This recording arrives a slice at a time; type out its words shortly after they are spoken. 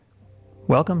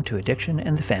Welcome to Addiction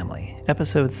in the Family,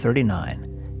 Episode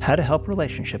 39, How to Help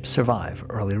Relationships Survive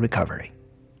Early Recovery.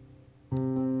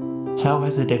 How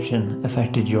has addiction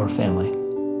affected your family?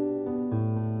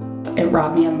 It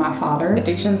robbed me of my father.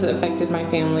 Addiction's affected my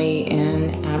family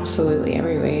in absolutely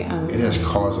every way. It has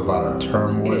caused a lot of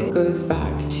turmoil. It goes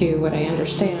back to what I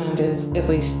understand is at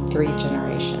least 3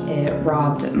 generations. It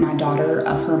robbed my daughter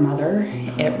of her mother.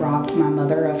 It robbed my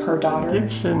mother of her daughter.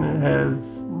 Addiction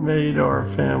has made our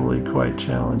family quite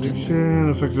challenging. Addiction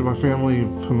affected my family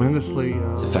tremendously.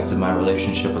 It's affected my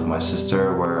relationship with my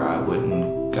sister, where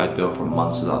I'd go for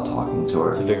months without talking to her.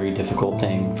 It's a very difficult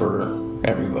thing for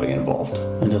everybody involved.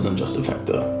 It doesn't just affect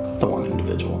the one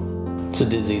individual. It's a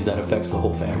disease that affects the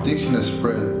whole family. Addiction is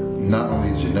spread not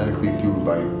only genetically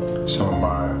through some of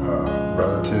my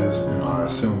relatives and I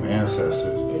assume ancestors.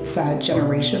 It's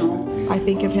generational. I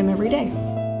think of him every day.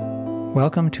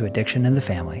 Welcome to Addiction in the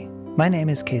Family. My name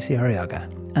is Casey Arriaga,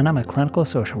 and I'm a clinical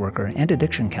social worker and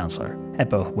addiction counselor at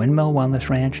both Windmill Wellness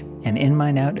Ranch and In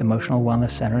Mine Out Emotional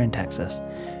Wellness Center in Texas.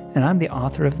 And I'm the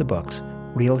author of the books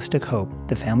Realistic Hope,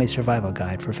 the Family Survival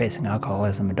Guide for Facing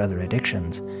Alcoholism and Other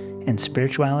Addictions, and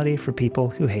Spirituality for People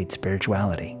Who Hate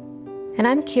Spirituality. And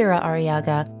I'm Kira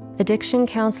Arriaga, addiction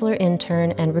counselor,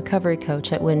 intern, and recovery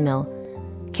coach at Windmill.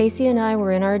 Casey and I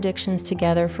were in our addictions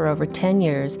together for over 10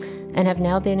 years and have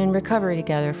now been in recovery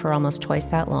together for almost twice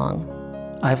that long.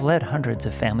 I've led hundreds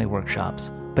of family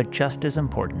workshops, but just as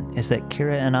important is that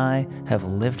Kira and I have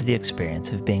lived the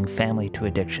experience of being family to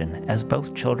addiction as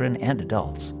both children and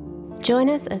adults. Join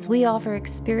us as we offer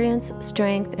experience,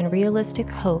 strength, and realistic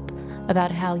hope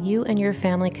about how you and your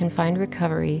family can find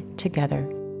recovery together.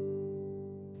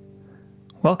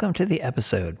 Welcome to the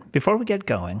episode. Before we get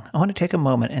going, I want to take a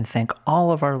moment and thank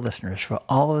all of our listeners for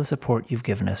all of the support you've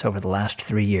given us over the last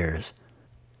 3 years.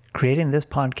 Creating this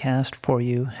podcast for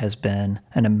you has been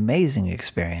an amazing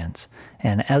experience,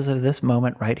 and as of this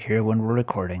moment right here when we're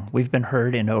recording, we've been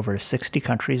heard in over 60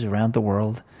 countries around the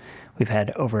world. We've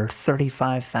had over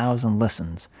 35,000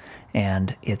 listens,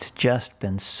 and it's just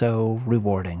been so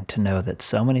rewarding to know that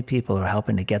so many people are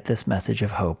helping to get this message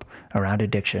of hope around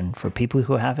addiction for people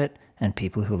who have it and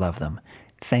people who love them.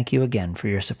 Thank you again for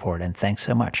your support, and thanks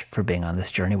so much for being on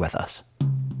this journey with us.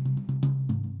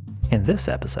 In this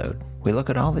episode, we look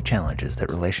at all the challenges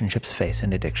that relationships face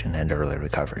in addiction and early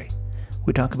recovery.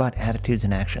 We talk about attitudes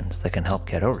and actions that can help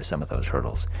get over some of those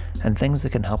hurdles, and things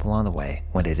that can help along the way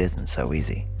when it isn't so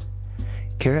easy.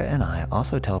 Kira and I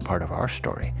also tell part of our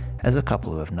story as a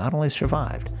couple who have not only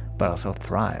survived, but also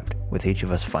thrived, with each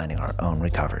of us finding our own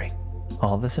recovery.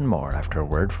 All this and more after a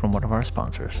word from one of our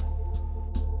sponsors.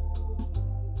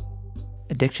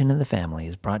 Addiction in the Family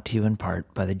is brought to you in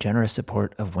part by the generous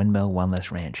support of Windmill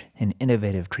Wellness Ranch, an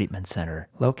innovative treatment center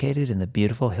located in the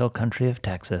beautiful hill country of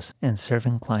Texas and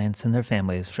serving clients and their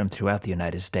families from throughout the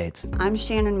United States. I'm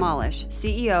Shannon Molish,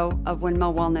 CEO of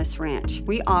Windmill Wellness Ranch.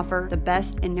 We offer the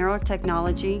best in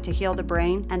neurotechnology to heal the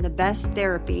brain and the best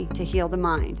therapy to heal the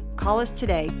mind. Call us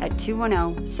today at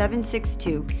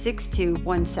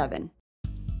 210-762-6217.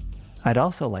 I'd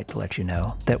also like to let you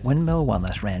know that Windmill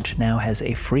Wellness Ranch now has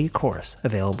a free course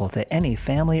available to any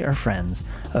family or friends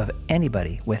of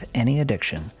anybody with any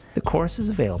addiction. The course is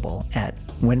available at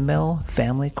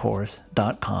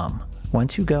windmillfamilycourse.com.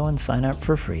 Once you go and sign up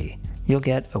for free, you'll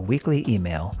get a weekly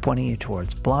email pointing you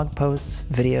towards blog posts,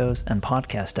 videos, and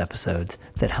podcast episodes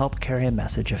that help carry a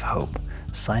message of hope.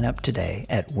 Sign up today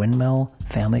at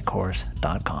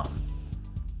windmillfamilycourse.com.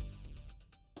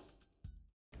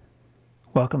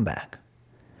 Welcome back.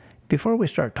 Before we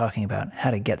start talking about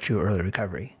how to get through early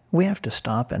recovery, we have to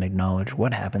stop and acknowledge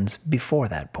what happens before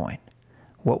that point.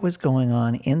 What was going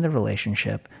on in the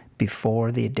relationship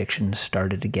before the addiction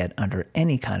started to get under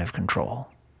any kind of control?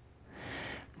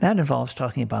 That involves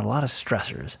talking about a lot of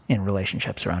stressors in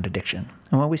relationships around addiction.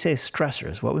 And when we say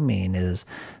stressors, what we mean is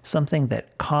something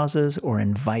that causes or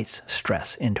invites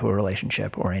stress into a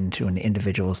relationship or into an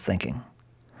individual's thinking.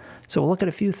 So we'll look at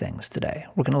a few things today.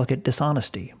 We're going to look at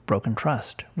dishonesty, broken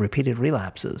trust, repeated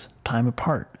relapses, time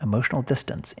apart, emotional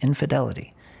distance,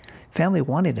 infidelity, family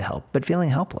wanting to help but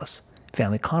feeling helpless,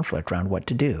 family conflict around what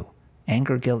to do,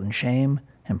 anger, guilt, and shame,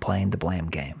 and playing the blame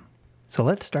game. So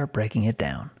let's start breaking it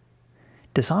down.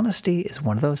 Dishonesty is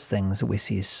one of those things that we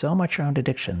see so much around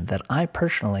addiction that I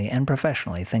personally and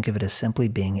professionally think of it as simply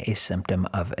being a symptom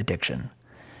of addiction.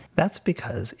 That's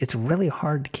because it's really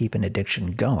hard to keep an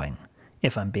addiction going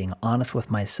if I'm being honest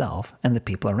with myself and the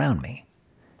people around me.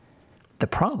 The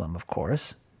problem, of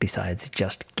course, besides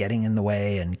just getting in the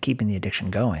way and keeping the addiction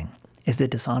going, is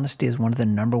that dishonesty is one of the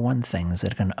number one things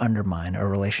that can undermine a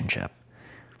relationship.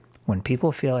 When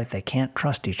people feel like they can't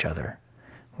trust each other,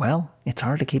 well, it's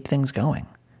hard to keep things going.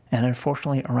 And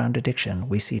unfortunately, around addiction,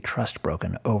 we see trust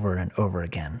broken over and over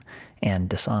again, and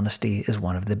dishonesty is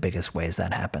one of the biggest ways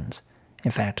that happens.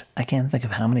 In fact, I can't think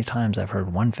of how many times I've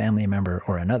heard one family member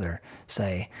or another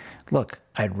say, look,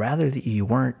 I'd rather that you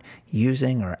weren't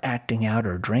using or acting out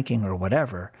or drinking or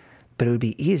whatever, but it would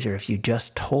be easier if you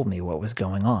just told me what was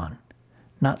going on.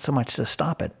 Not so much to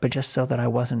stop it, but just so that I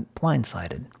wasn't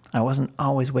blindsided. I wasn't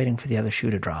always waiting for the other shoe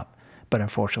to drop. But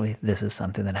unfortunately, this is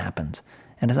something that happens.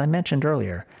 And as I mentioned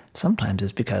earlier, sometimes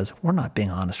it's because we're not being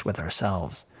honest with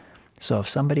ourselves. So if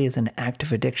somebody is in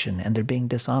active addiction and they're being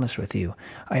dishonest with you,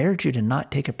 I urge you to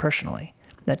not take it personally.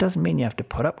 That doesn't mean you have to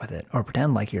put up with it or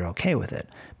pretend like you're okay with it,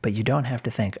 but you don't have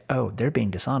to think, oh, they're being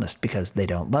dishonest because they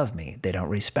don't love me, they don't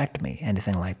respect me,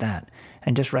 anything like that.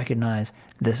 And just recognize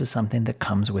this is something that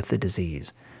comes with the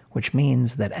disease, which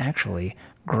means that actually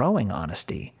growing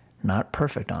honesty, not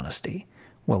perfect honesty,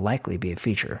 will likely be a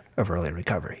feature of early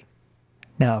recovery.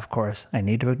 Now, of course, I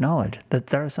need to acknowledge that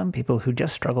there are some people who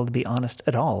just struggle to be honest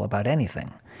at all about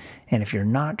anything. And if you're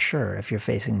not sure if you're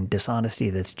facing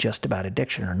dishonesty that's just about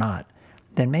addiction or not,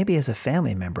 then maybe as a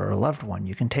family member or loved one,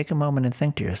 you can take a moment and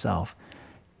think to yourself,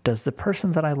 does the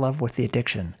person that I love with the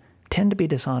addiction tend to be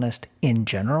dishonest in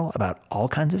general about all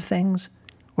kinds of things?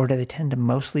 Or do they tend to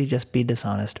mostly just be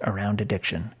dishonest around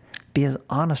addiction? Be as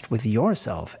honest with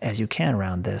yourself as you can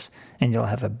around this, and you'll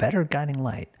have a better guiding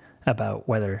light about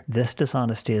whether this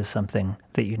dishonesty is something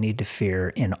that you need to fear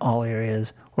in all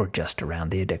areas or just around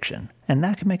the addiction. And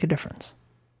that can make a difference.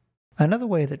 Another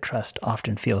way that trust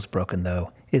often feels broken,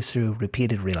 though, is through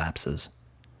repeated relapses.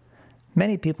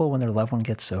 Many people, when their loved one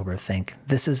gets sober, think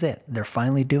this is it, they're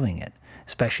finally doing it,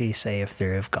 especially, say, if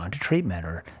they've gone to treatment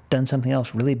or done something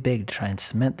else really big to try and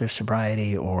cement their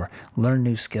sobriety or learn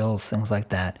new skills, things like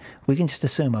that. We can just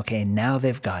assume, okay, now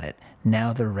they've got it,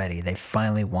 now they're ready, they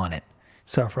finally want it.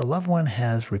 So if our loved one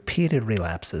has repeated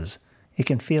relapses, it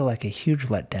can feel like a huge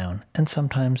letdown and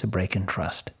sometimes a break in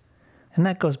trust. And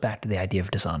that goes back to the idea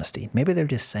of dishonesty. Maybe they're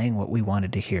just saying what we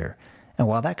wanted to hear. And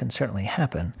while that can certainly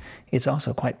happen, it's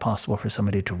also quite possible for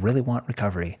somebody to really want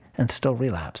recovery and still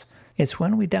relapse. It's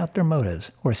when we doubt their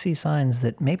motives or see signs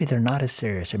that maybe they're not as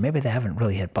serious or maybe they haven't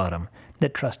really hit bottom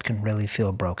that trust can really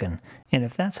feel broken. And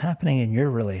if that's happening in your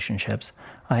relationships,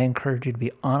 I encourage you to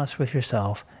be honest with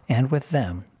yourself and with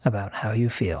them about how you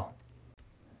feel.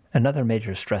 Another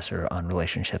major stressor on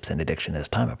relationships and addiction is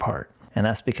time apart. And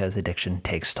that's because addiction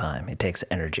takes time. It takes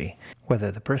energy.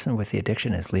 Whether the person with the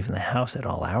addiction is leaving the house at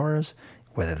all hours,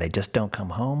 whether they just don't come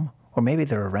home, or maybe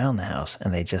they're around the house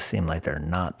and they just seem like they're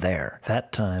not there.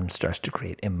 That time starts to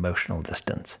create emotional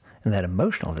distance. And that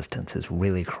emotional distance is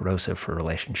really corrosive for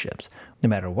relationships. No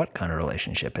matter what kind of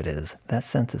relationship it is, that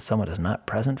sense that someone is not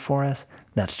present for us,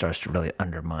 that starts to really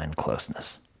undermine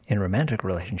closeness. In romantic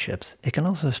relationships, it can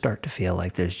also start to feel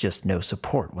like there's just no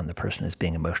support when the person is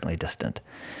being emotionally distant.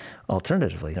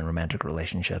 Alternatively, in romantic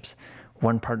relationships,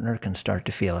 one partner can start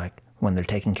to feel like, when they're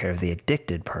taking care of the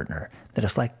addicted partner, that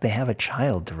it's like they have a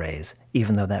child to raise,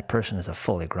 even though that person is a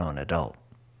fully grown adult.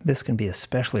 This can be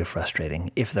especially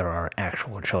frustrating if there are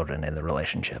actual children in the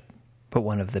relationship. But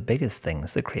one of the biggest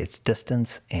things that creates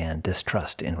distance and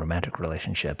distrust in romantic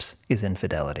relationships is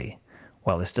infidelity.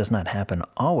 While this does not happen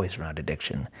always around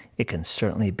addiction, it can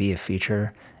certainly be a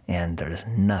feature, and there's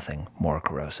nothing more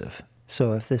corrosive.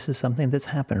 So if this is something that's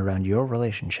happened around your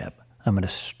relationship, I'm going to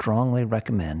strongly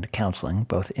recommend counseling,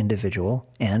 both individual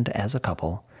and as a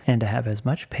couple, and to have as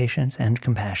much patience and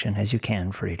compassion as you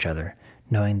can for each other,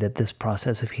 knowing that this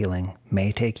process of healing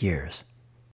may take years.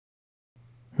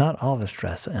 Not all the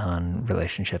stress on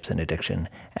relationships and addiction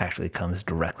actually comes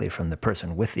directly from the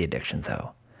person with the addiction,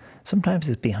 though. Sometimes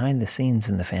it's behind the scenes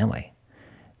in the family.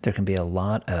 There can be a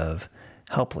lot of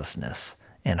helplessness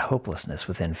and hopelessness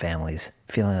within families,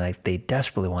 feeling like they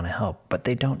desperately want to help, but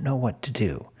they don't know what to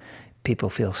do.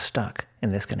 People feel stuck,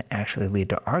 and this can actually lead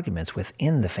to arguments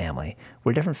within the family,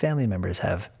 where different family members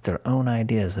have their own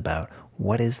ideas about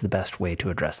what is the best way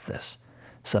to address this.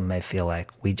 Some may feel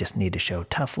like we just need to show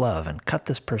tough love and cut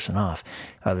this person off.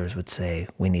 Others would say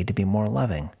we need to be more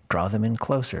loving, draw them in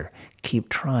closer, keep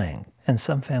trying. And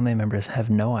some family members have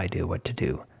no idea what to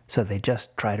do, so they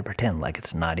just try to pretend like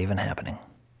it's not even happening.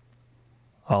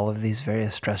 All of these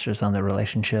various stressors on the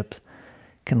relationships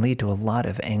can lead to a lot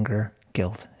of anger,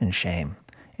 guilt, and shame.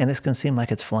 And this can seem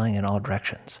like it's flying in all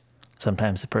directions.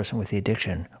 Sometimes the person with the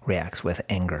addiction reacts with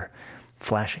anger,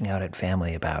 flashing out at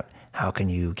family about, how can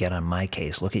you get on my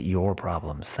case? Look at your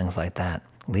problems, things like that.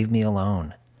 Leave me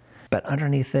alone. But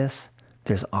underneath this,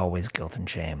 there's always guilt and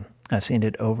shame. I've seen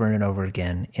it over and over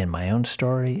again in my own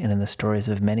story and in the stories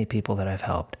of many people that I've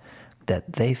helped.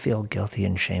 that they feel guilty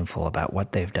and shameful about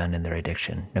what they've done in their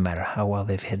addiction, no matter how well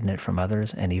they've hidden it from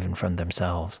others and even from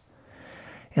themselves.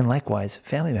 And likewise,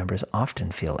 family members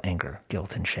often feel anger,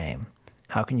 guilt, and shame.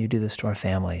 How can you do this to our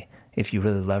family? If you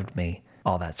really loved me,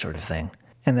 all that sort of thing.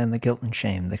 And then the guilt and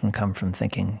shame that can come from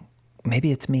thinking,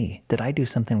 maybe it's me. Did I do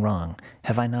something wrong?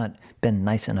 Have I not been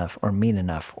nice enough or mean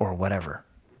enough or whatever?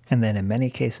 And then in many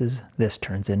cases, this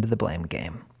turns into the blame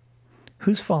game.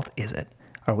 Whose fault is it?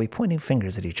 Are we pointing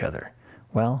fingers at each other?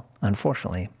 Well,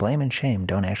 unfortunately, blame and shame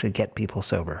don't actually get people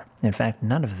sober. In fact,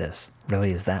 none of this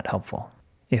really is that helpful.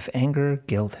 If anger,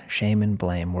 guilt, shame, and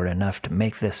blame were enough to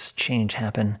make this change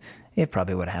happen, it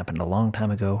probably would have happened a long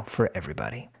time ago for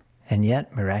everybody. And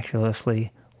yet,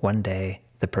 miraculously, one day,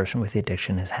 the person with the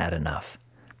addiction has had enough.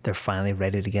 They're finally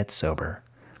ready to get sober.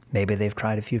 Maybe they've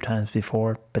tried a few times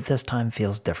before, but this time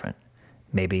feels different.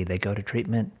 Maybe they go to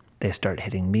treatment, they start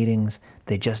hitting meetings,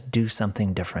 they just do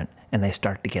something different, and they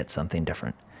start to get something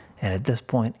different. And at this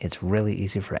point, it's really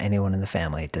easy for anyone in the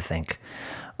family to think,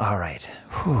 all right,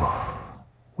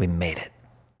 we made it.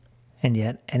 And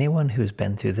yet, anyone who's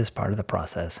been through this part of the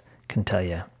process can tell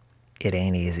you, it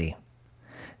ain't easy.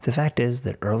 The fact is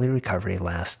that early recovery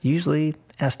lasts usually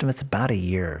estimates about a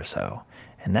year or so,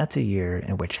 and that's a year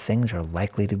in which things are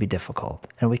likely to be difficult,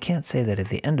 and we can't say that at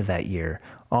the end of that year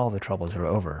all the troubles are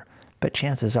over, but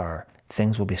chances are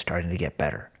things will be starting to get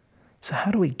better. So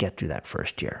how do we get through that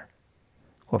first year?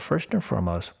 Well, first and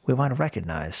foremost, we want to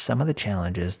recognize some of the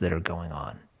challenges that are going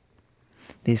on.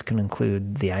 These can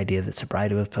include the idea that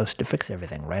sobriety was supposed to fix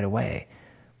everything right away.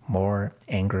 More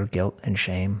anger, guilt, and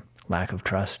shame, lack of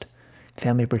trust,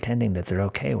 family pretending that they're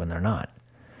okay when they're not,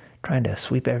 trying to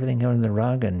sweep everything under the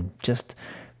rug and just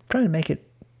trying to make it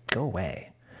go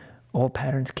away. Old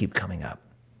patterns keep coming up.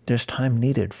 There's time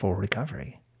needed for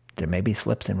recovery. There may be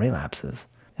slips and relapses.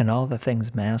 And all the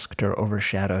things masked or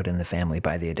overshadowed in the family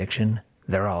by the addiction,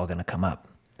 they're all going to come up.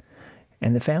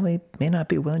 And the family may not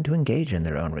be willing to engage in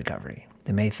their own recovery.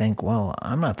 They may think, well,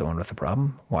 I'm not the one with the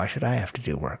problem. Why should I have to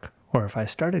do work? Or if I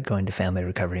started going to family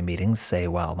recovery meetings, say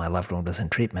while my loved one was in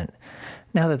treatment,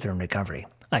 now that they're in recovery,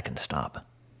 I can stop.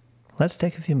 Let's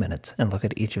take a few minutes and look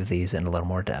at each of these in a little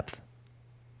more depth.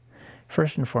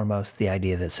 First and foremost, the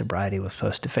idea that sobriety was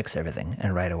supposed to fix everything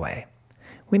and right away.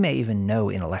 We may even know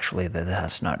intellectually that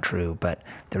that's not true, but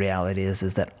the reality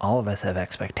is that all of us have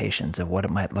expectations of what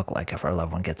it might look like if our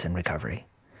loved one gets in recovery.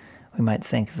 We might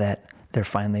think that they're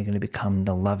finally going to become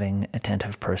the loving,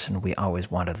 attentive person we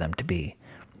always wanted them to be.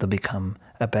 They'll become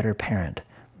a better parent.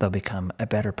 They'll become a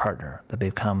better partner. They'll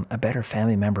become a better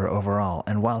family member overall.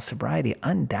 And while sobriety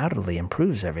undoubtedly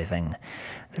improves everything,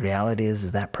 the reality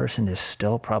is that person is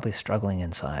still probably struggling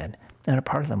inside, and a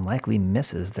part of them likely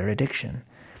misses their addiction.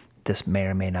 This may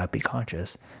or may not be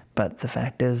conscious, but the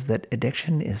fact is that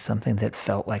addiction is something that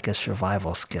felt like a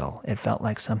survival skill. It felt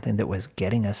like something that was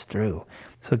getting us through.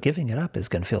 So giving it up is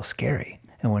going to feel scary.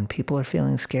 And when people are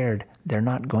feeling scared, they're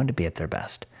not going to be at their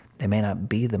best. They may not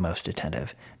be the most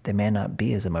attentive. They may not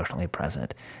be as emotionally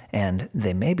present. And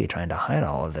they may be trying to hide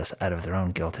all of this out of their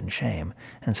own guilt and shame.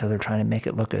 And so they're trying to make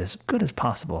it look as good as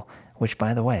possible, which,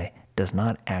 by the way, does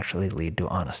not actually lead to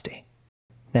honesty.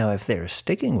 Now, if they're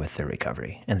sticking with their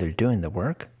recovery and they're doing the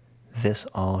work, this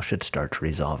all should start to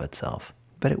resolve itself.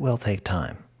 But it will take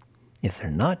time. If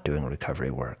they're not doing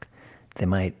recovery work, they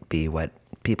might be what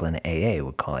people in AA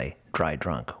would call a dry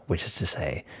drunk, which is to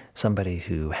say, somebody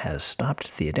who has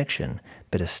stopped the addiction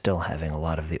but is still having a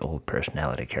lot of the old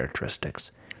personality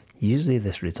characteristics. Usually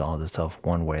this resolves itself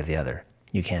one way or the other.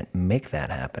 You can't make that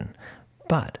happen,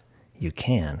 but you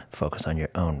can focus on your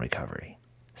own recovery.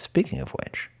 Speaking of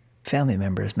which, family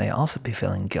members may also be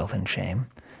feeling guilt and shame.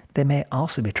 They may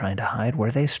also be trying to hide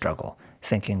where they struggle,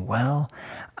 thinking, well,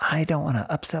 I don't want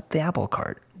to upset the apple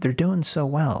cart. They're doing so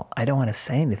well. I don't want to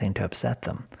say anything to upset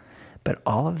them. But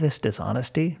all of this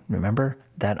dishonesty, remember,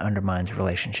 that undermines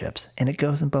relationships, and it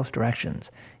goes in both directions.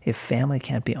 If family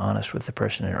can't be honest with the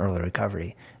person in early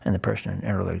recovery, and the person in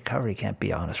early recovery can't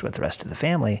be honest with the rest of the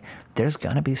family, there's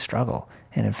going to be struggle.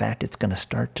 And in fact, it's going to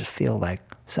start to feel like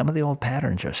some of the old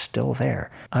patterns are still there.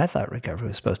 I thought recovery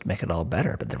was supposed to make it all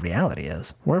better, but the reality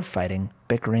is we're fighting,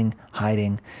 bickering,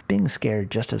 hiding, being scared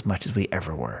just as much as we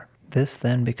ever were. This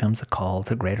then becomes a call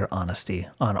to greater honesty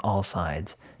on all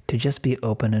sides, to just be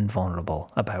open and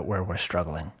vulnerable about where we're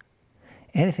struggling.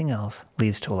 Anything else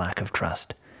leads to a lack of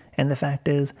trust. And the fact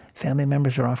is, family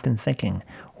members are often thinking,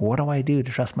 what do I do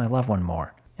to trust my loved one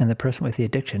more? And the person with the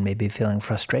addiction may be feeling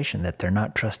frustration that they're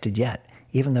not trusted yet,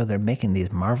 even though they're making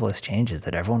these marvelous changes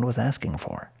that everyone was asking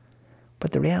for.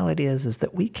 But the reality is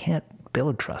that we can't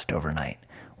build trust overnight.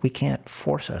 We can't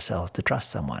force ourselves to trust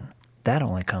someone. That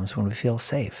only comes when we feel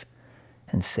safe.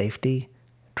 And safety,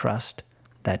 trust,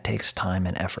 that takes time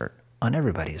and effort on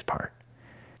everybody's part.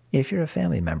 If you're a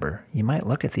family member, you might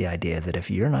look at the idea that if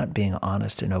you're not being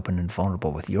honest and open and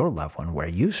vulnerable with your loved one where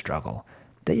you struggle,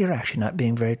 that you're actually not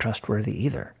being very trustworthy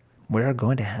either. We're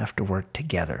going to have to work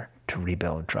together to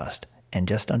rebuild trust, and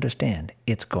just understand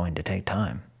it's going to take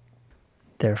time.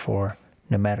 Therefore,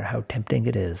 no matter how tempting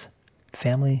it is,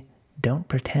 family, don't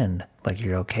pretend like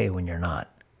you're okay when you're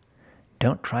not.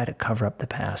 Don't try to cover up the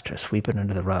past or sweep it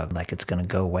under the rug like it's going to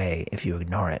go away if you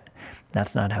ignore it.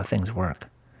 That's not how things work.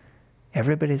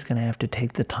 Everybody's going to have to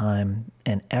take the time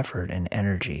and effort and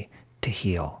energy to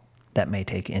heal. That may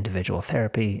take individual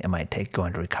therapy. It might take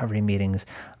going to recovery meetings.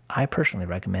 I personally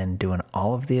recommend doing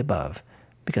all of the above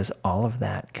because all of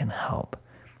that can help.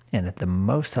 And that the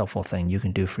most helpful thing you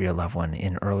can do for your loved one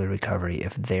in early recovery,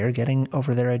 if they're getting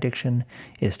over their addiction,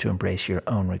 is to embrace your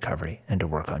own recovery and to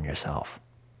work on yourself.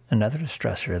 Another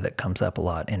stressor that comes up a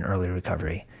lot in early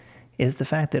recovery is the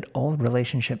fact that old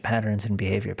relationship patterns and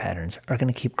behavior patterns are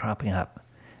going to keep cropping up.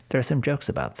 There are some jokes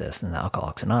about this in the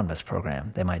Alcoholics Anonymous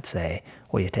program. They might say,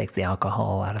 well, you take the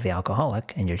alcohol out of the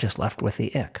alcoholic and you're just left with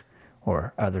the ick.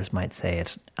 Or others might say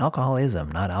it's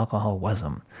alcoholism, not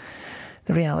alcoholism.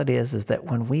 The reality is that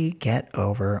when we get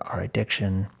over our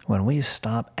addiction, when we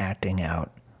stop acting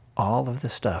out, all of the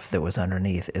stuff that was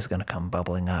underneath is going to come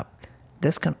bubbling up.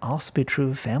 This can also be true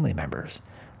of family members.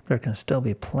 There can still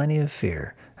be plenty of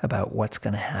fear about what's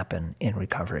going to happen in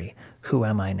recovery. Who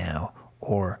am I now?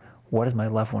 Or what is my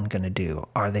loved one going to do?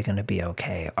 Are they going to be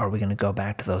okay? Are we going to go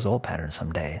back to those old patterns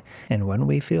someday? And when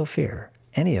we feel fear,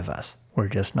 any of us, we're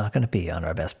just not going to be on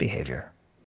our best behavior.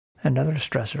 Another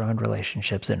stressor on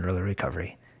relationships in early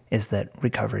recovery is that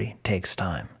recovery takes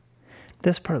time.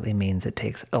 This partly means it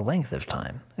takes a length of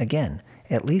time. Again,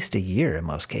 at least a year in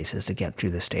most cases to get through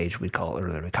the stage we call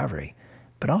early recovery.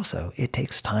 But also, it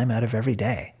takes time out of every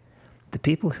day. The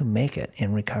people who make it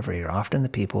in recovery are often the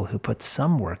people who put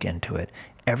some work into it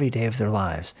every day of their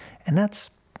lives. And that's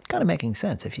kind of making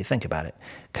sense if you think about it.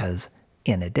 Because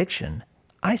in addiction,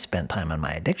 I spend time on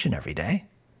my addiction every day.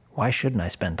 Why shouldn't I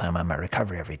spend time on my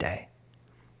recovery every day?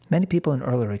 Many people in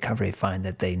early recovery find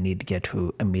that they need to get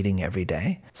to a meeting every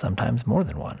day, sometimes more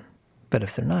than one. But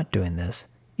if they're not doing this,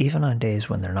 even on days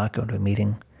when they're not going to a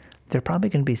meeting, they're probably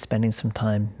going to be spending some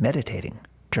time meditating,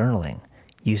 journaling,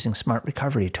 using smart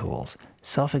recovery tools,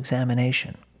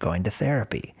 self-examination, going to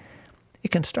therapy.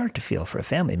 It can start to feel for a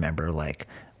family member like,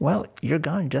 well, you're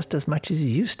gone just as much as you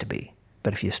used to be.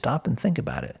 But if you stop and think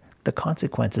about it, the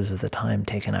consequences of the time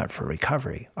taken out for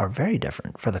recovery are very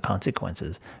different for the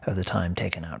consequences of the time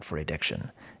taken out for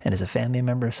addiction. And as a family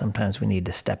member, sometimes we need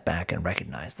to step back and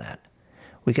recognize that.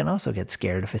 We can also get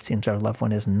scared if it seems our loved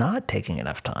one is not taking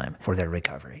enough time for their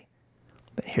recovery.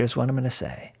 But here's what I'm going to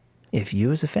say. If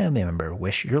you as a family member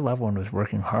wish your loved one was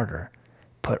working harder,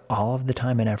 put all of the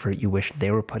time and effort you wish they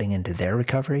were putting into their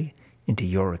recovery into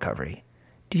your recovery.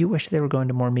 Do you wish they were going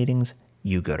to more meetings?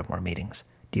 You go to more meetings.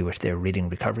 Do you wish they were reading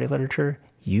recovery literature?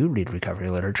 You read recovery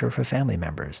literature for family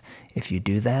members. If you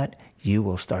do that, you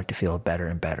will start to feel better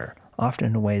and better, often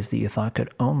in ways that you thought could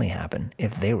only happen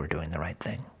if they were doing the right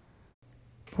thing.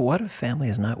 But what if family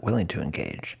is not willing to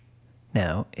engage?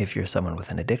 Now, if you're someone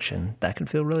with an addiction, that can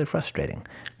feel really frustrating.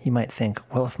 You might think,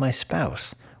 well, if my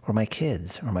spouse, or my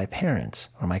kids, or my parents,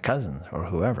 or my cousins, or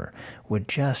whoever would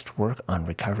just work on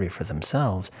recovery for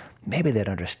themselves, maybe they'd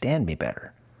understand me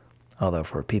better. Although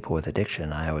for people with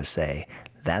addiction, I always say,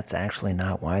 that's actually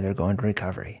not why they're going to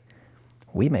recovery.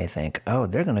 We may think, oh,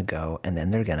 they're going to go, and then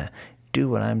they're going to do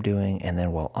what I'm doing, and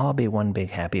then we'll all be one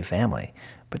big happy family.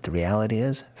 But the reality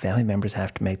is, family members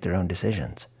have to make their own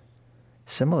decisions.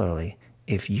 Similarly,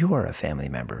 if you are a family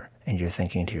member, and you're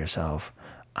thinking to yourself,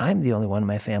 I'm the only one in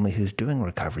my family who's doing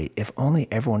recovery. If only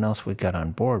everyone else would get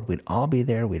on board, we'd all be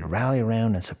there, we'd rally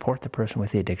around and support the person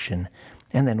with the addiction,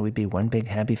 and then we'd be one big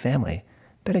happy family.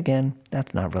 But again,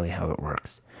 that's not really how it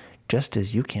works. Just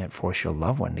as you can't force your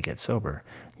loved one to get sober,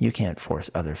 you can't force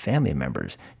other family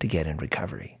members to get in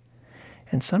recovery.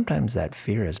 And sometimes that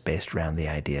fear is based around the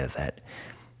idea that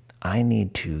I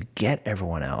need to get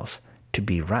everyone else to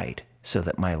be right so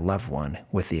that my loved one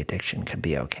with the addiction can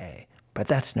be okay. But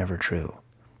that's never true.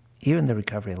 Even the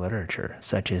recovery literature,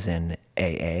 such as in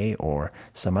AA or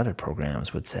some other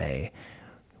programs, would say,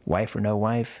 wife or no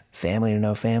wife, family or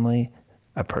no family,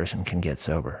 a person can get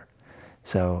sober.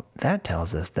 So that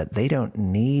tells us that they don't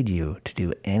need you to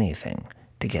do anything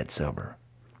to get sober.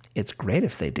 It's great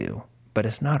if they do, but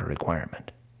it's not a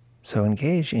requirement. So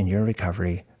engage in your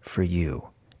recovery for you,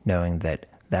 knowing that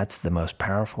that's the most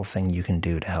powerful thing you can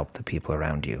do to help the people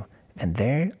around you, and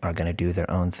they are going to do their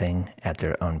own thing at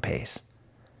their own pace.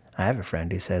 I have a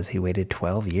friend who says he waited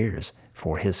 12 years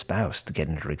for his spouse to get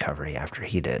into recovery after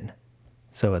he did.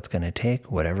 So it's going to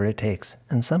take whatever it takes,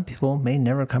 and some people may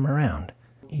never come around.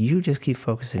 You just keep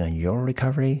focusing on your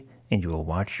recovery, and you will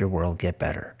watch your world get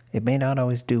better. It may not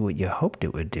always do what you hoped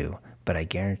it would do, but I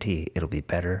guarantee it'll be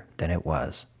better than it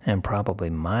was, and probably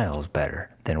miles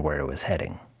better than where it was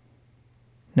heading.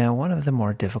 Now, one of the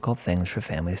more difficult things for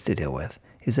families to deal with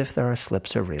is if there are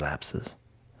slips or relapses.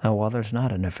 While there's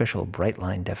not an official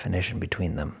bright-line definition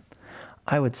between them,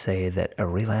 I would say that a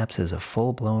relapse is a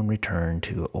full-blown return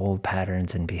to old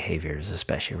patterns and behaviors,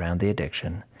 especially around the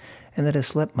addiction, and that a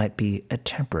slip might be a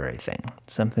temporary thing,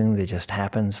 something that just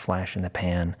happens, flash in the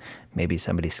pan. Maybe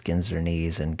somebody skins their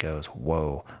knees and goes,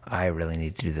 whoa, I really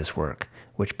need to do this work,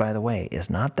 which, by the way, is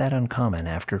not that uncommon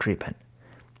after treatment.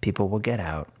 People will get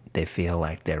out, they feel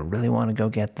like they really want to go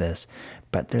get this,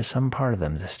 but there's some part of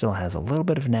them that still has a little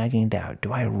bit of nagging doubt.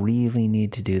 Do I really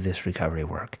need to do this recovery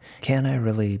work? Can I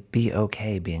really be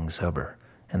okay being sober?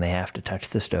 And they have to touch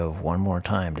the stove one more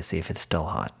time to see if it's still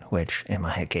hot, which, in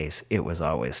my case, it was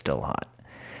always still hot.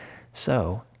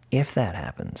 So, if that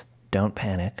happens, don't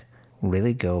panic.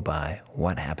 Really go by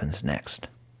what happens next.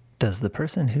 Does the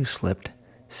person who slipped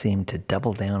seem to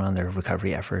double down on their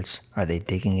recovery efforts? Are they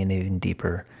digging in even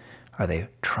deeper? Are they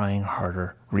trying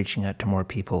harder, reaching out to more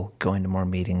people, going to more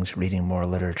meetings, reading more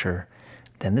literature?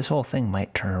 Then this whole thing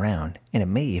might turn around, and it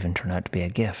may even turn out to be a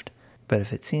gift. But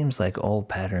if it seems like old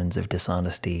patterns of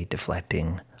dishonesty,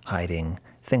 deflecting, hiding,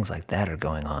 things like that are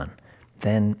going on,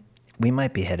 then we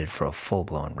might be headed for a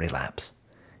full-blown relapse.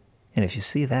 And if you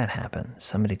see that happen,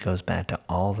 somebody goes back to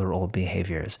all their old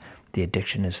behaviors, the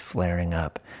addiction is flaring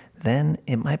up, then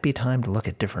it might be time to look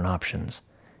at different options.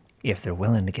 If they're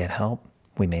willing to get help,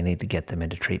 we may need to get them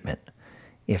into treatment.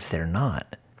 If they're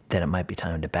not, then it might be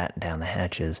time to batten down the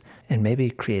hatches and maybe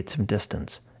create some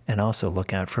distance, and also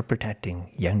look out for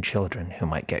protecting young children who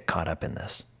might get caught up in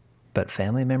this. But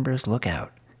family members, look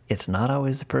out. It's not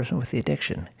always the person with the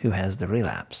addiction who has the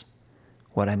relapse.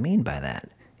 What I mean by that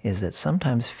is that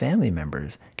sometimes family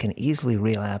members can easily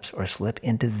relapse or slip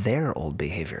into their old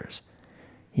behaviors.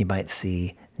 You might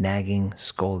see nagging,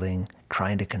 scolding,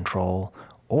 trying to control,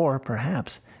 or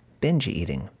perhaps binge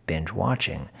eating, binge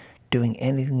watching, doing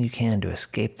anything you can to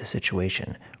escape the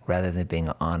situation rather than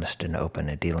being honest and open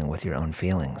and dealing with your own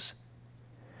feelings.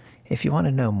 If you want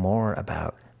to know more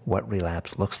about what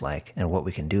relapse looks like and what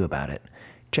we can do about it,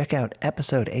 check out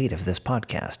episode 8 of this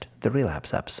podcast, the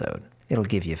relapse episode. It'll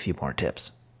give you a few more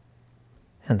tips.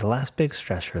 And the last big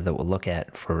stressor that we'll look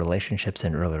at for relationships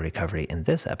and early recovery in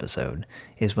this episode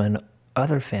is when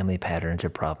other family patterns or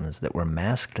problems that were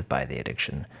masked by the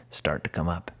addiction start to come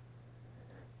up.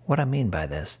 What I mean by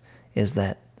this is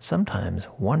that sometimes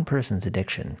one person's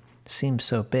addiction seems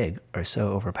so big or so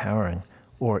overpowering,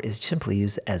 or is simply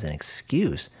used as an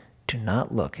excuse to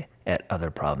not look at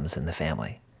other problems in the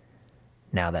family.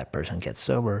 Now that person gets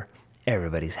sober,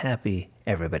 everybody's happy,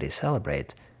 everybody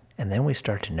celebrates, and then we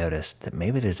start to notice that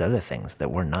maybe there's other things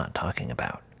that we're not talking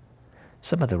about.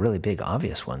 Some of the really big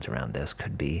obvious ones around this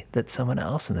could be that someone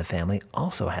else in the family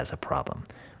also has a problem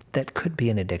that could be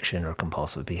an addiction or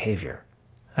compulsive behavior.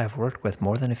 I've worked with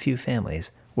more than a few families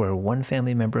where one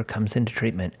family member comes into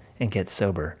treatment and gets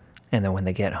sober, and then when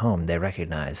they get home, they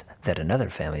recognize that another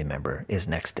family member is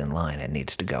next in line and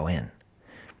needs to go in.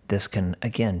 This can,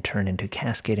 again, turn into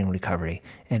cascading recovery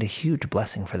and a huge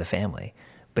blessing for the family,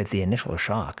 but the initial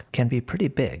shock can be pretty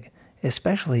big,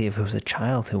 especially if it was a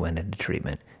child who went into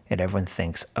treatment and everyone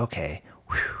thinks, okay,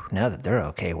 now that they're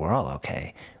okay, we're all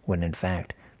okay, when in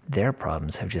fact, their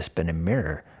problems have just been a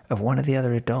mirror of one of the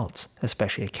other adults,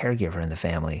 especially a caregiver in the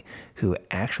family, who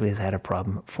actually has had a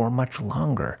problem for much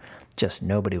longer. Just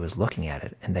nobody was looking at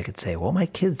it, and they could say, well, my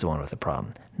kid's the one with the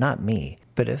problem, not me.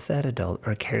 But if that adult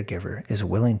or caregiver is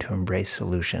willing to embrace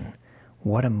solution,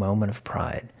 what a moment of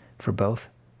pride for both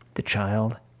the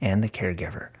child and the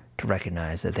caregiver to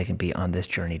recognize that they can be on this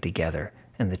journey together,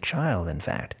 and the child, in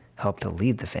fact, help to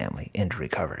lead the family into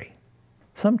recovery.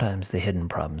 Sometimes the hidden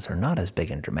problems are not as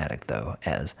big and dramatic, though,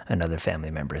 as another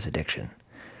family member's addiction.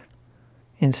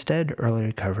 Instead, early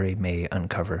recovery may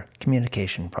uncover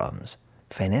communication problems,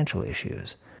 financial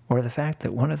issues, or the fact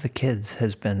that one of the kids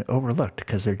has been overlooked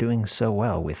because they're doing so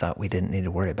well we thought we didn't need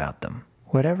to worry about them.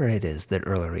 Whatever it is that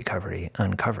early recovery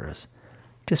uncovers,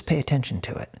 just pay attention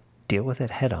to it. Deal with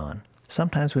it head on.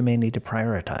 Sometimes we may need to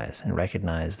prioritize and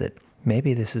recognize that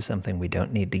maybe this is something we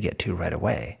don't need to get to right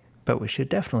away, but we should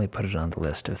definitely put it on the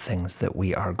list of things that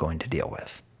we are going to deal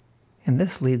with. And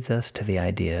this leads us to the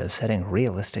idea of setting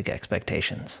realistic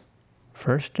expectations.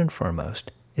 First and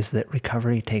foremost is that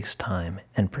recovery takes time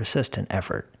and persistent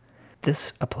effort.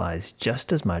 This applies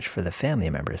just as much for the family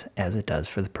members as it does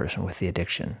for the person with the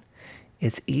addiction.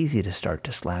 It's easy to start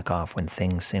to slack off when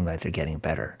things seem like they're getting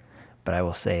better, but I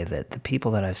will say that the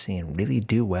people that I've seen really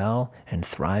do well and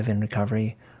thrive in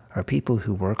recovery are people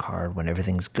who work hard when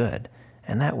everything's good,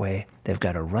 and that way they've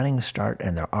got a running start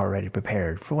and they're already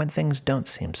prepared for when things don't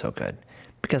seem so good,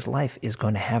 because life is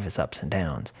going to have its ups and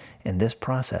downs, and this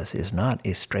process is not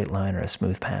a straight line or a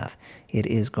smooth path. It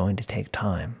is going to take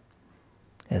time.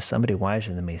 As somebody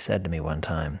wiser than me said to me one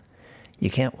time, you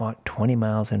can't walk 20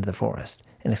 miles into the forest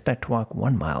and expect to walk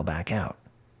 1 mile back out.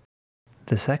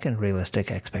 The second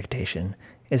realistic expectation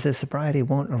is that sobriety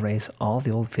won't erase all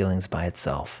the old feelings by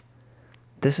itself.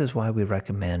 This is why we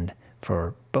recommend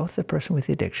for both the person with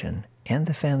the addiction and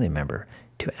the family member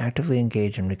to actively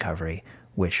engage in recovery,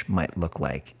 which might look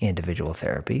like individual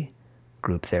therapy,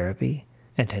 group therapy,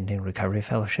 attending recovery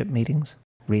fellowship meetings,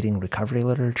 reading recovery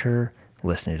literature,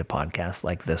 listening to podcasts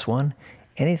like this one,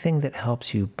 anything that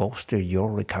helps you bolster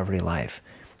your recovery life.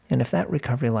 And if that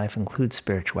recovery life includes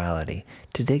spirituality,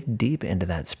 to dig deep into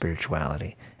that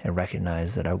spirituality and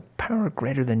recognize that a power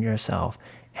greater than yourself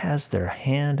has their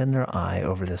hand and their eye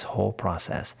over this whole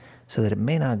process, so that it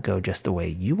may not go just the way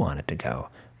you want it to go,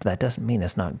 but that doesn't mean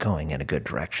it's not going in a good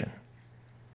direction.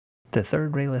 The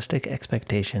third realistic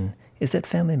expectation is that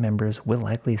family members will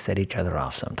likely set each other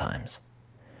off sometimes.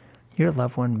 Your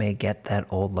loved one may get that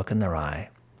old look in their eye.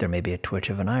 There may be a twitch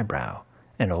of an eyebrow,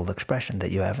 an old expression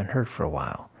that you haven't heard for a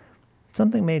while.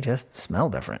 Something may just smell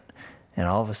different, and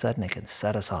all of a sudden it can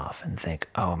set us off and think,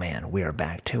 oh man, we are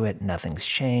back to it, nothing's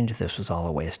changed, this was all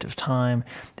a waste of time,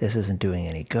 this isn't doing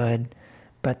any good.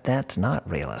 But that's not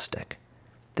realistic.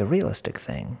 The realistic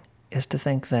thing is to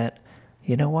think that,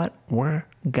 you know what, we're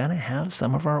gonna have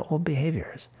some of our old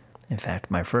behaviors. In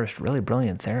fact, my first really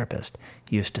brilliant therapist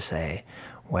used to say,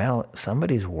 well,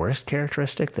 somebody's worst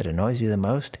characteristic that annoys you the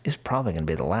most is probably going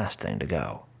to be the last thing to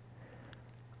go.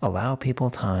 Allow people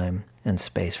time and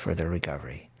space for their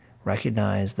recovery.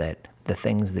 Recognize that the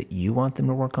things that you want them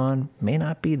to work on may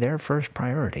not be their first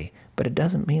priority, but it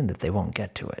doesn't mean that they won't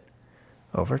get to it.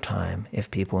 Over time, if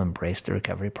people embrace the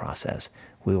recovery process,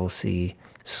 we will see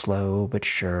slow but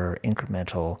sure,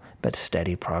 incremental but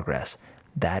steady progress.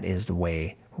 That is the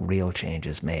way real change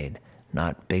is made.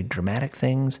 Not big dramatic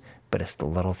things, but it's the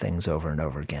little things over and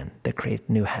over again that create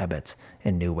new habits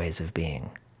and new ways of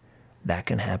being. That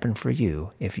can happen for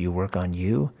you if you work on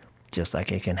you, just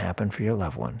like it can happen for your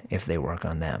loved one if they work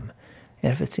on them.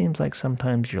 And if it seems like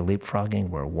sometimes you're leapfrogging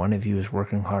where one of you is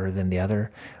working harder than the other,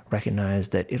 recognize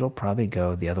that it'll probably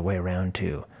go the other way around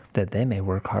too, that they may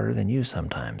work harder than you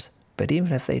sometimes. But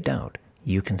even if they don't,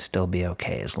 you can still be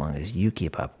okay as long as you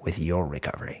keep up with your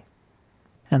recovery.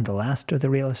 And the last of the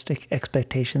realistic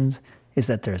expectations is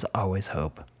that there's always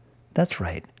hope. That's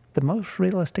right. The most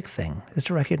realistic thing is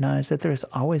to recognize that there is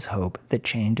always hope that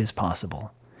change is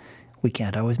possible. We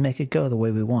can't always make it go the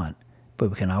way we want, but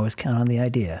we can always count on the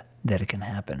idea that it can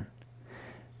happen.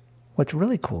 What's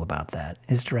really cool about that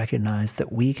is to recognize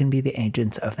that we can be the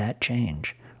agents of that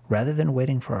change, rather than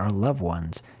waiting for our loved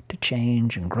ones to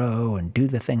change and grow and do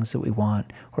the things that we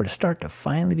want, or to start to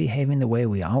finally behaving the way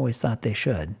we always thought they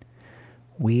should.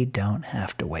 We don't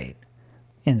have to wait.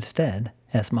 Instead,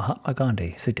 as Mahatma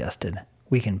Gandhi suggested,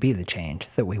 we can be the change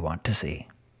that we want to see.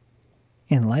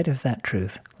 In light of that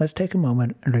truth, let's take a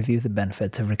moment and review the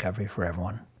benefits of recovery for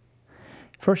everyone.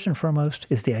 First and foremost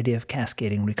is the idea of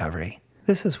cascading recovery.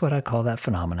 This is what I call that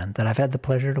phenomenon that I've had the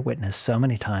pleasure to witness so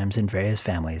many times in various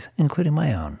families, including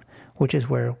my own, which is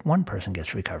where one person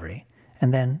gets recovery,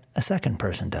 and then a second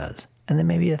person does, and then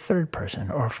maybe a third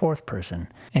person or a fourth person,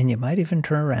 and you might even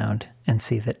turn around and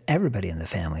see that everybody in the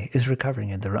family is recovering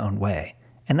in their own way.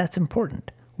 And that's important.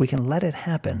 We can let it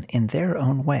happen in their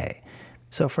own way.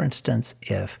 So for instance,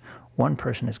 if one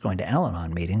person is going to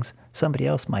Al-Anon meetings, somebody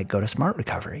else might go to Smart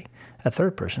Recovery. A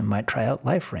third person might try out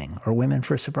LifeRing or Women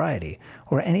for Sobriety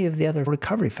or any of the other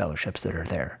recovery fellowships that are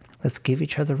there. Let's give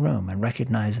each other room and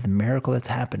recognize the miracle that's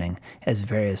happening as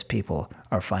various people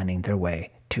are finding their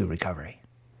way to recovery.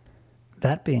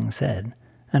 That being said,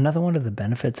 another one of the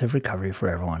benefits of recovery for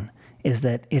everyone is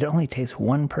that it only takes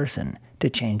one person to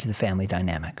change the family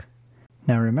dynamic.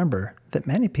 Now remember that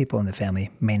many people in the family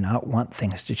may not want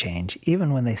things to change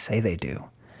even when they say they do.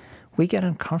 We get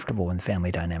uncomfortable when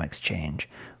family dynamics change.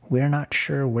 We're not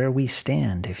sure where we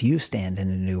stand if you stand in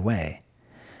a new way.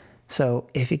 So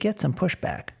if you get some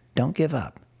pushback, don't give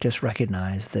up. Just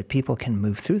recognize that people can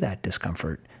move through that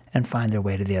discomfort and find their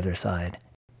way to the other side.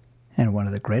 And one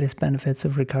of the greatest benefits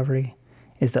of recovery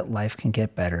is that life can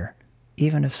get better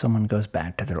even if someone goes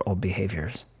back to their old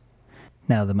behaviors.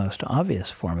 Now, the most obvious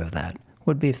form of that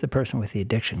would be if the person with the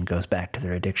addiction goes back to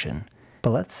their addiction.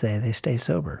 But let's say they stay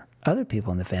sober. Other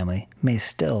people in the family may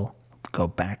still go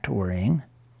back to worrying,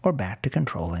 or back to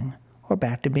controlling, or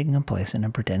back to being complacent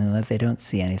and pretending that they don't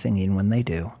see anything even when they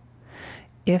do.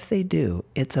 If they do,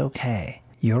 it's okay.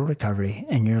 Your recovery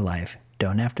and your life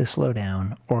don't have to slow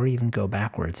down or even go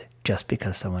backwards just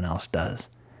because someone else does.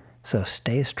 So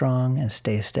stay strong and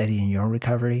stay steady in your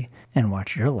recovery and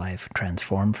watch your life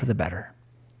transform for the better.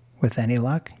 With any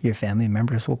luck, your family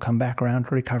members will come back around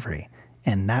to recovery,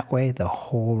 and that way the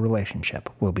whole relationship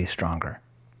will be stronger.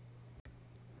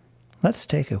 Let's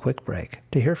take a quick break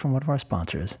to hear from one of our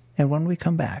sponsors, and when we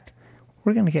come back,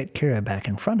 we're going to get Kira back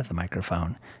in front of the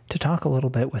microphone to talk a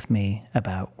little bit with me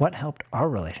about what helped our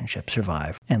relationship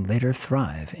survive and later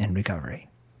thrive in recovery.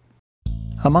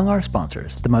 Among our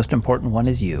sponsors, the most important one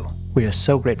is you. We are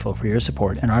so grateful for your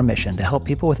support and our mission to help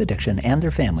people with addiction and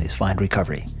their families find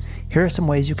recovery. Here are some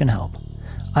ways you can help.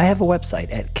 I have a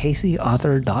website at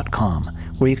caseyauthor.com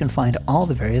where you can find all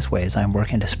the various ways I'm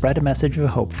working to spread a message of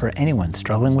hope for anyone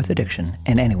struggling with addiction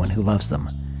and anyone who loves them.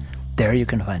 There you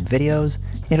can find videos,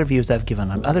 interviews I've given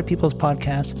on other people's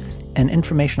podcasts, and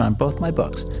information on both my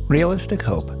books, Realistic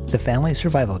Hope, The Family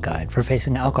Survival Guide for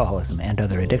Facing Alcoholism and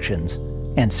Other Addictions,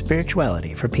 and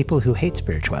Spirituality for People Who Hate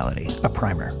Spirituality, a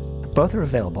primer. Both are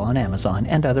available on Amazon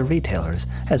and other retailers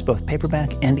as both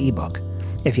paperback and ebook.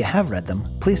 If you have read them,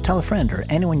 please tell a friend or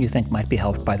anyone you think might be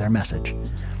helped by their message.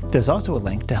 There's also a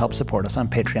link to help support us on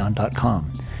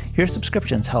patreon.com. Your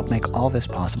subscriptions help make all this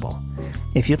possible.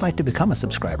 If you'd like to become a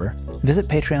subscriber, visit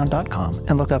patreon.com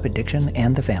and look up Addiction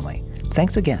and the Family.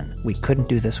 Thanks again. We couldn't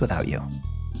do this without you.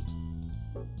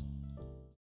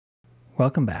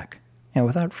 Welcome back. And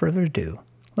without further ado,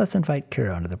 let's invite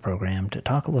Kira onto the program to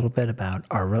talk a little bit about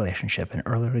our relationship in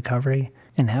early recovery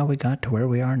and how we got to where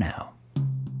we are now.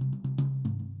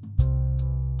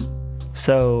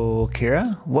 So,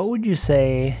 Kira, what would you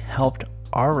say helped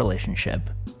our relationship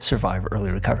survive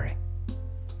early recovery?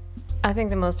 I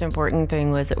think the most important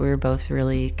thing was that we were both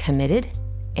really committed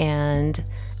and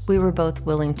we were both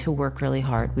willing to work really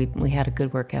hard. We had a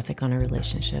good work ethic on our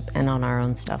relationship and on our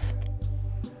own stuff.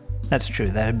 That's true.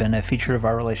 That had been a feature of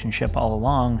our relationship all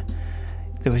along.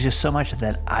 There was just so much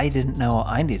that I didn't know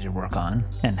I needed to work on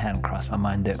and hadn't crossed my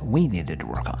mind that we needed to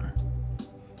work on.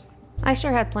 I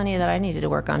sure had plenty that I needed to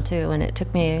work on too, and it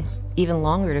took me even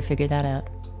longer to figure that out.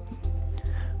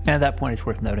 And at that point, it's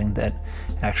worth noting that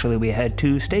actually we had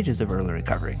 2 stages of early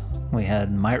recovery. We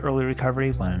had my early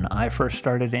recovery when I first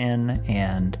started in,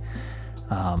 and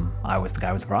I was the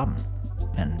guy with the problem,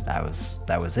 and that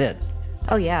was it.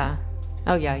 Oh yeah,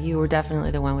 you were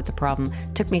definitely the one with the problem.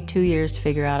 It took me 2 years to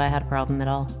figure out I had a problem at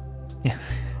all. Yeah.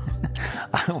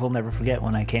 I will never forget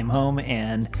when I came home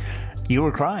and you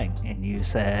were crying and you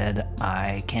said,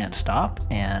 I can't stop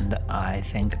and I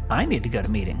think I need to go to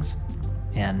meetings.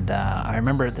 And I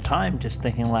remember at the time just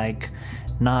thinking like,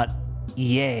 not,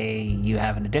 yay, you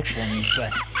have an addiction,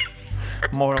 but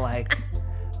more like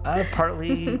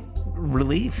partly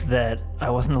relief that I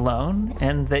wasn't alone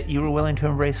and that you were willing to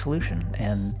embrace solution.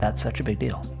 And that's such a big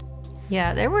deal.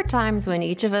 Yeah, there were times when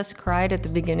each of us cried at the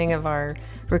beginning of our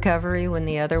recovery when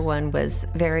the other one was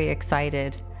very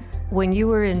excited. When you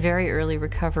were in very early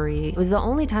recovery, it was the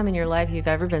only time in your life you've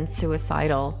ever been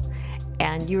suicidal.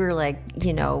 And you were like,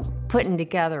 putting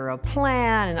together a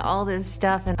plan and all this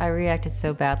stuff. And I reacted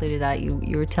so badly to that.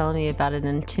 You were telling me about it.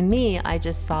 And to me, I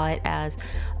just saw it as,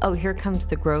 oh, here comes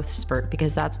the growth spurt,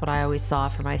 because that's what I always saw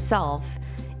for myself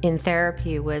in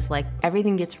therapy was like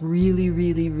everything gets really,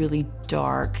 really, really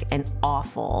dark and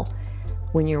awful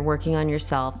when you're working on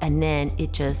yourself. And then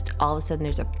it just, all of a sudden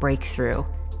there's a breakthrough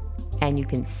and you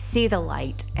can see the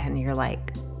light and you're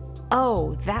like,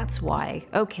 oh, that's why.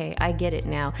 Okay, I get it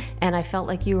now. And I felt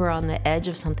like you were on the edge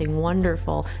of something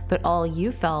wonderful, but all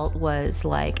you felt was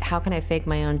like, how can I fake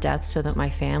my own death so that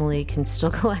my family can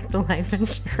still collect the life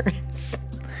insurance?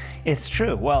 It's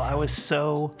true. Well, I was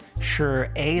so sure,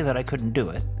 A, that I couldn't do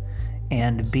it,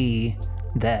 and B,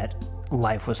 that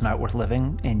life was not worth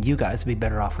living and you guys would be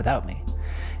better off without me.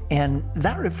 And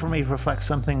that for me reflects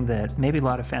something that maybe a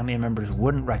lot of family members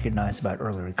wouldn't recognize about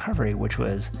early recovery, which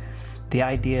was the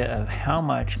idea of how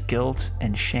much guilt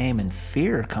and shame and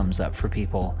fear comes up for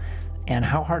people and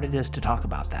how hard it is to talk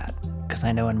about that. Because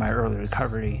I know in my early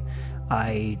recovery,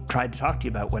 I tried to talk to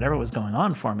you about whatever was going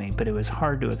on for me, but it was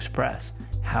hard to express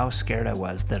how scared I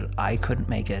was that I couldn't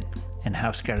make it and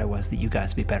how scared I was that you guys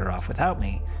would be better off without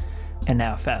me. And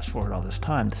now fast forward all this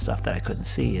time, the stuff that I couldn't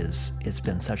see it's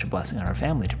been such a blessing in our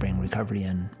family to bring recovery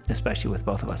in, especially with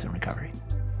both of us in recovery.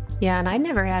 Yeah, and I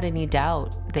never had any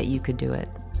doubt that you could do it.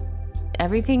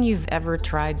 Everything you've ever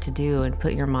tried to do and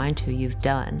put your mind to, you've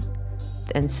done.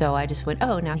 And so I just went,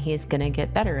 oh, now he's going to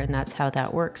get better. And that's how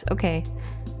that works. Okay.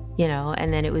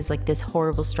 And then it was like this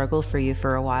horrible struggle for you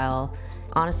for a while.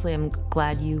 Honestly, I'm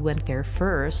glad you went there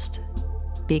first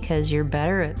because you're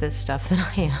better at this stuff than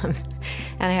I am.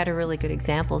 And I had a really good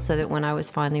example so that when I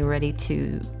was finally ready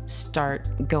to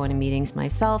start going to meetings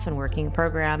myself and working a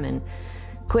program and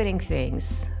quitting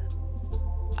things,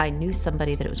 I knew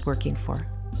somebody that it was working for.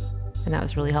 And that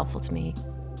was really helpful to me.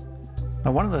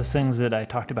 Now, one of those things that I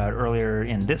talked about earlier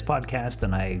in this podcast,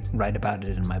 and I write about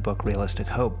it in my book, Realistic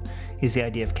Hope, is the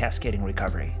idea of cascading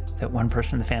recovery. That one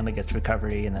person in the family gets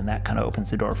recovery, and then that kind of opens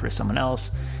the door for someone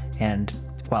else. And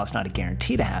while it's not a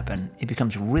guarantee to happen, it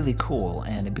becomes really cool,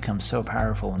 and it becomes so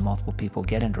powerful when multiple people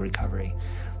get into recovery.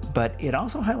 But it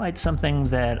also highlights something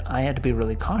that I had to be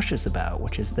really cautious about,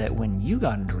 which is that when you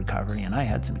got into recovery and I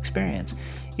had some experience,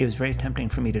 it was very tempting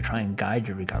for me to try and guide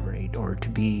your recovery, or to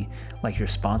be like your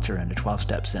sponsor in a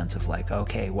 12-step sense of like,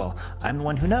 okay, well, I'm the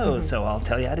one who knows, so I'll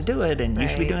tell you how to do it, and you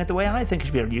should be doing it the way I think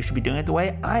you should be doing it the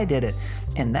way I did it.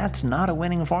 And that's not a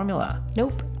winning formula.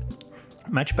 Nope.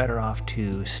 Much better off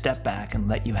to step back and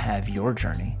let you have your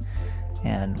journey.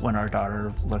 And when our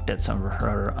daughter looked at some of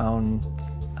her own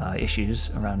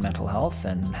issues around mental health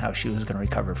and how she was going to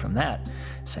recover from that,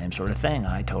 same sort of thing.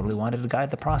 I totally wanted to guide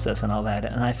the process and all that,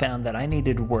 and I found that I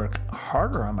needed to work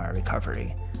harder on my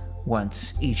recovery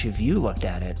once each of you looked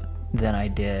at it than I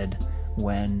did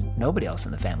when nobody else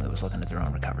in the family was looking at their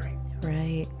own recovery.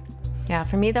 Right. Yeah,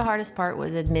 for me the hardest part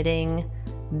was admitting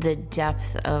the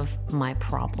depth of my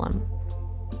problem.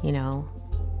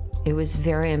 It was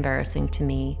very embarrassing to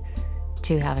me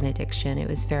to have an addiction. It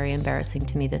was very embarrassing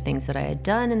to me, the things that I had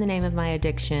done in the name of my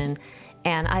addiction,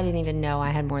 and I didn't even know I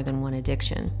had more than one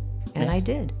addiction, and I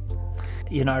did.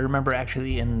 I remember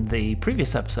actually in the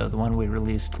previous episode, the one we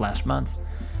released last month,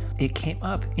 it came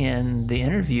up in the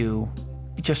interview,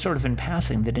 just sort of in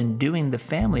passing, that in doing the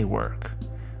family work,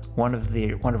 one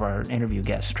of our interview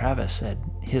guests, Travis, said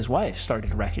his wife started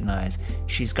to recognize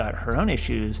she's got her own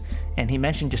issues, and he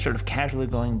mentioned just sort of casually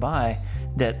going by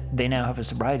that they now have a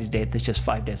sobriety date that's just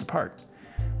 5 days apart.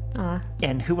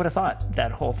 And who would have thought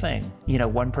that whole thing?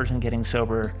 One person getting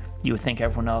sober, you would think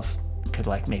everyone else could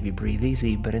maybe breathe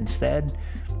easy, but instead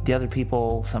the other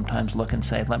people sometimes look and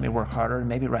say, let me work harder and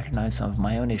maybe recognize some of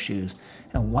my own issues.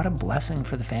 And what a blessing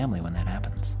for the family when that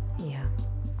happens. Yeah.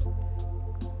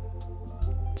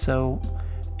 So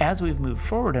as we've moved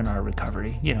forward in our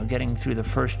recovery, getting through the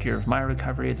first year of my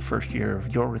recovery, the first year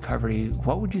of your recovery,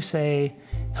 what would you say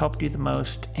helped you the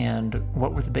most, and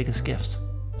what were the biggest gifts?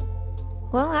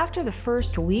 Well, after the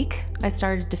first week, I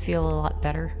started to feel a lot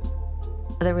better.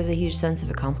 There was a huge sense of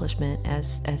accomplishment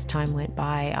as time went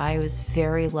by. I was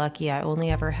very lucky. I only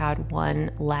ever had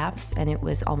one lapse, and it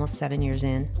was almost 7 years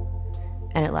in,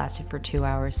 and it lasted for 2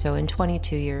 hours. So in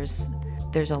 22 years,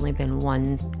 there's only been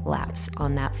one lapse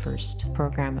on that first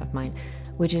program of mine,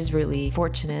 which is really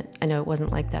fortunate. I know it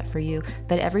wasn't like that for you,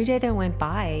 but every day that went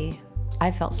by, I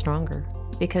felt stronger,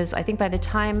 because I think by the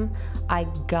time I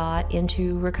got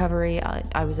into recovery,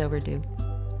 I was overdue.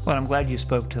 Well, I'm glad you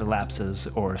spoke to the lapses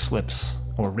or slips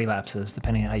or relapses,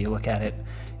 depending on how you look at it.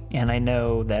 And I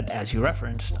know that, as you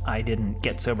referenced, I didn't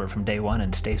get sober from day one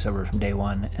and stay sober from day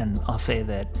one. And I'll say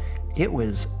that it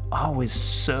was always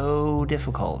so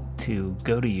difficult to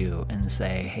go to you and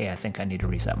say, hey, I think I need to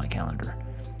reset my calendar.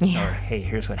 Yeah. Or, hey,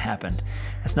 here's what happened.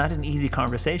 It's not an easy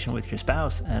conversation with your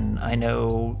spouse. And I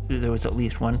know there was at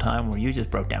least one time where you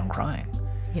just broke down crying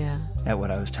at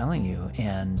what I was telling you.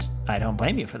 And I don't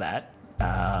blame you for that.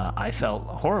 I felt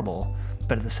horrible.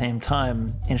 But at the same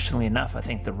time, interestingly enough, I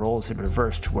think the roles had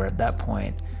reversed, where at that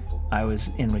point, I was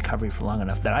in recovery for long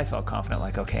enough that I felt confident,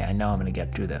 like, okay, I know I'm going to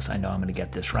get through this. I know I'm going to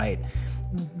get this right.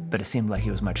 Mm-hmm. But it seemed like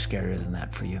it was much scarier than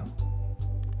that for you.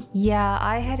 Yeah,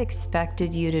 I had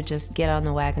expected you to just get on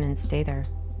the wagon and stay there.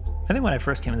 I think when I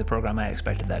first came to the program, I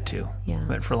expected that too. Yeah.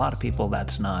 But for a lot of people,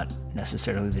 that's not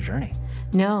necessarily the journey.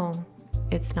 No,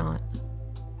 it's not.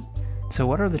 So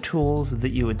what are the tools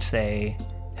that you would say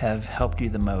have helped you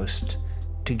the most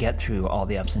to get through all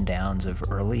the ups and downs of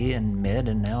early and mid,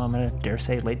 and now I'm going to dare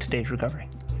say late stage recovery?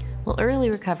 Well,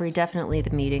 early recovery, definitely the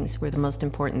meetings were the most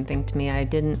important thing to me. I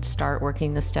didn't start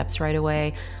working the steps right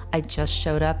away. I just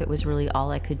showed up. It was really all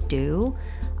I could do.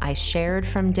 I shared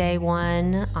from day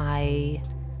one. I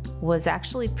was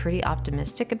actually pretty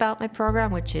optimistic about my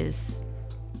program, which is,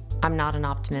 I'm not an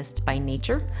optimist by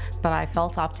nature, but I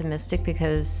felt optimistic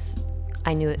because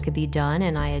I knew it could be done,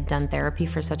 and I had done therapy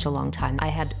for such a long time. I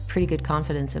had pretty good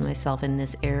confidence in myself in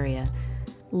this area.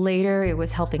 Later, it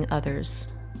was helping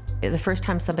others. The first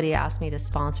time somebody asked me to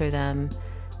sponsor them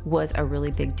was a really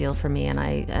big deal for me, and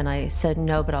I said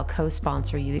no, but I'll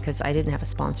co-sponsor you, because I didn't have a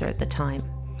sponsor at the time.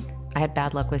 I had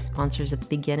bad luck with sponsors at the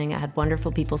beginning. I had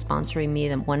wonderful people sponsoring me,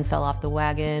 then one fell off the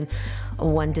wagon,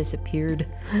 one disappeared.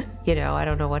 I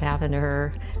don't know what happened to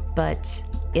her. But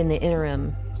in the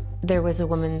interim, there was a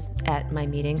woman at my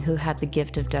meeting who had the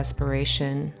gift of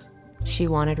desperation. She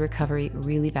wanted recovery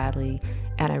really badly,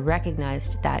 and I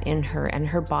recognized that in her, and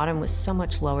her bottom was so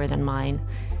much lower than mine.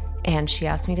 And she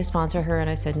asked me to sponsor her, and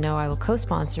I said, no, I will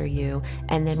co-sponsor you.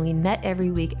 And then we met every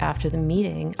week after the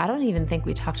meeting. I don't even think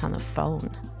we talked on the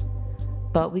phone,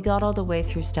 but we got all the way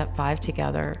through step 5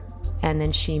 together. And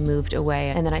then she moved away.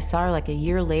 And then I saw her like a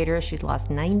year later. She'd lost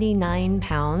 99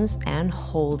 pounds and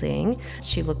holding.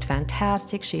 She looked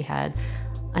fantastic. She had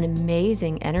an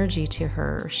amazing energy to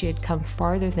her. She had come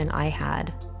farther than I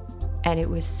had. And it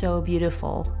was so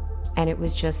beautiful. And it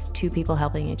was just two people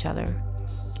helping each other.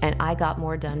 And I got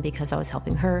more done because I was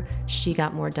helping her. She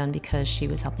got more done because she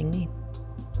was helping me.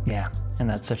 Yeah, and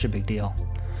that's such a big deal.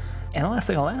 And the last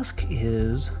thing I'll ask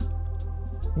is,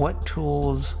 what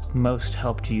tools most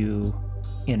helped you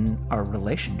in our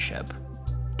relationship,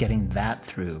 getting that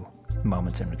through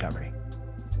moments in recovery?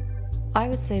 I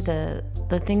would say the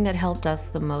thing that helped us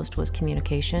the most was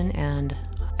communication and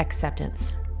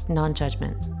acceptance,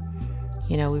 non-judgment.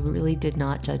 We really did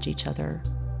not judge each other,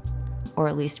 or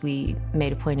at least we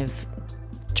made a point of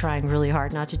trying really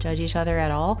hard not to judge each other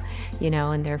at all,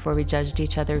 and therefore we judged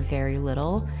each other very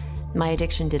little. My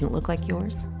addiction didn't look like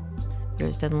yours.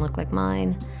 Yours didn't look like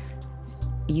mine.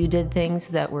 You did things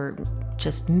that were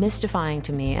just mystifying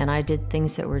to me, and I did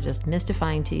things that were just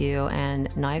mystifying to you,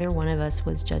 and neither one of us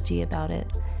was judgy about it.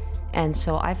 And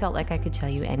so I felt like I could tell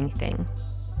you anything.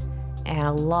 And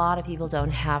a lot of people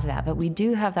don't have that, but we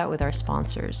do have that with our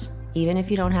sponsors. Even if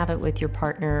you don't have it with your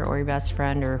partner or your best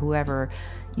friend or whoever,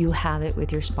 you have it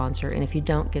with your sponsor, and if you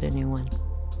don't, get a new one.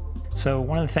 So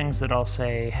one of the things that I'll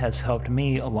say has helped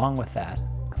me along with that,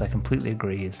 because I completely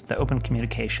agree, is the open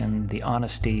communication, the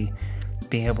honesty,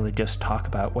 being able to just talk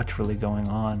about what's really going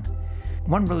on.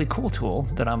 One really cool tool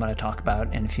that I'm going to talk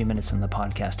about in a few minutes in the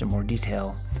podcast in more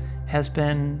detail has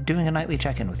been doing a nightly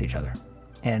check-in with each other,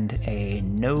 and a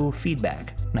no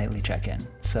feedback nightly check-in.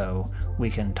 So we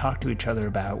can talk to each other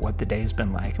about what the day's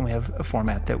been like, and we have a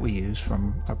format that we use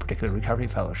from our particular recovery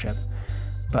fellowship.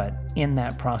 But in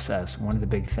that process, one of the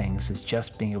big things is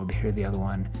just being able to hear the other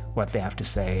one, what they have to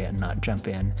say, and not jump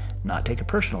in, not take it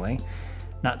personally,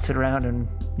 not sit around and,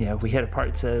 we hit a part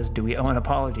that says, do we owe an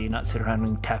apology? Not sit around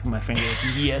and tapping my fingers,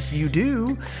 yes, you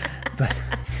do. But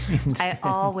I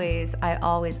always,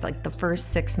 like the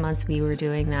first 6 months we were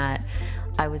doing that,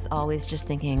 I was always just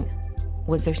thinking,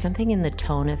 was there something in the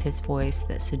tone of his voice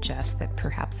that suggests that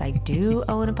perhaps I do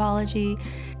owe an apology?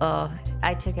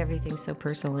 I took everything so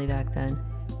personally back then.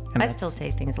 And I still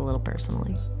take things a little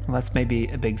personally. Well, that's maybe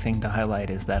a big thing to highlight,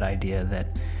 is that idea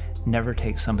that never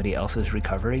take somebody else's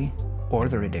recovery or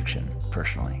their addiction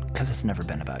personally, because it's never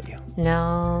been about you.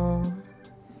 No.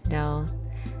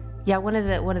 Yeah, one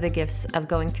of the gifts of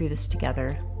going through this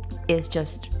together is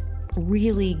just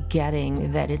really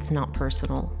getting that it's not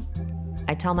personal.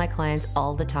 I tell my clients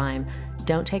all the time,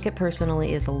 don't take it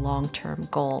personally as a long-term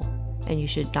goal, and you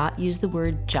should not use the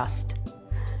word just.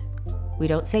 We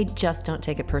don't say just don't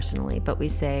take it personally, but we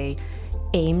say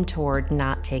aim toward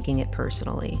not taking it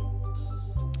personally.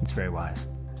 It's very wise.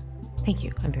 Thank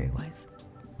you. I'm very wise.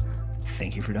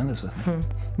 Thank you for doing this with me.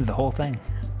 The whole thing.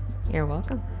 You're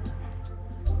welcome.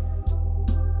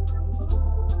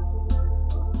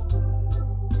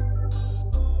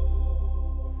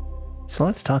 So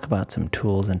let's talk about some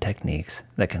tools and techniques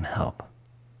that can help.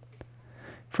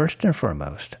 First and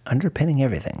foremost, underpinning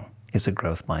everything is a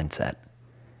growth mindset.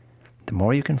 The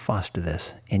more you can foster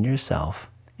this in yourself,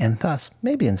 and thus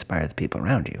maybe inspire the people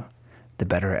around you, the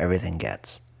better everything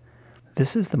gets.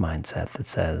 This is the mindset that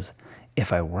says,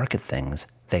 if I work at things,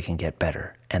 they can get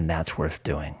better, and that's worth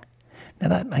doing. Now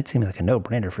that might seem like a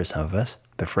no-brainer for some of us,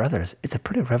 but for others, it's a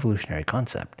pretty revolutionary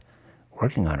concept.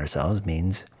 Working on ourselves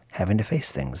means having to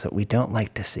face things that we don't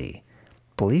like to see,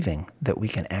 believing that we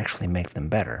can actually make them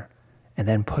better, and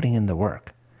then putting in the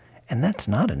work. And that's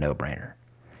not a no-brainer.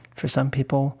 For some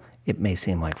people, it may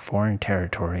seem like foreign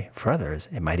territory. For others,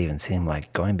 it might even seem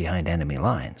like going behind enemy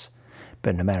lines.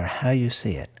 But no matter how you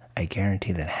see it, I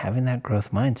guarantee that having that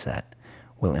growth mindset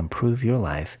will improve your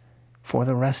life for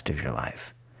the rest of your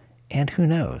life. And who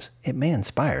knows, it may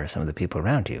inspire some of the people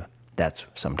around you. That's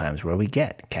sometimes where we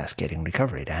get cascading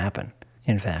recovery to happen.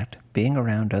 In fact, being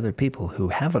around other people who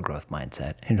have a growth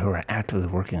mindset and who are actively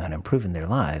working on improving their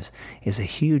lives is a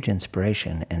huge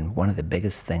inspiration and one of the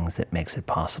biggest things that makes it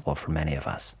possible for many of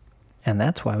us. And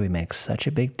that's why we make such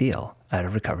a big deal out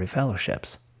of recovery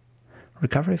fellowships.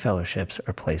 Recovery fellowships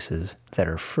are places that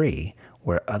are free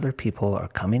where other people are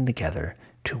coming together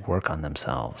to work on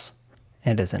themselves.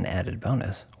 And as an added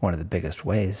bonus, one of the biggest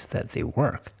ways that they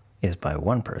work is by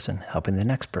one person helping the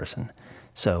next person.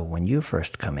 So when you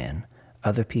first come in,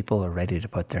 other people are ready to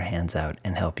put their hands out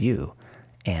and help you,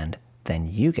 and then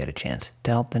you get a chance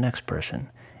to help the next person.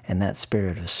 And that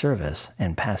spirit of service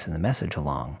and passing the message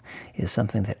along is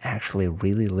something that actually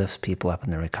really lifts people up in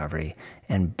their recovery,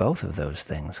 and both of those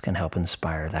things can help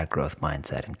inspire that growth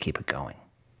mindset and keep it going.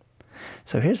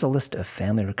 So here's a list of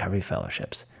family recovery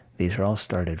fellowships. These are all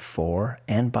started for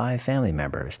and by family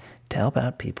members to help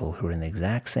out people who are in the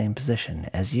exact same position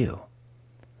as you.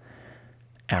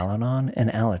 Al-Anon and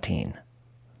Alateen.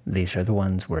 These are the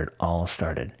ones where it all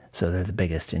started, so they're the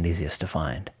biggest and easiest to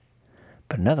find.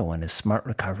 But another one is Smart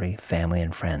Recovery, Family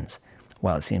and Friends.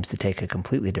 While it seems to take a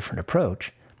completely different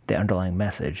approach, the underlying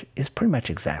message is pretty much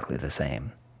exactly the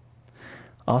same.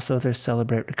 Also, there's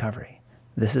Celebrate Recovery.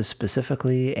 This is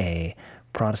specifically a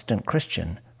Protestant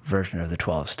Christian version of the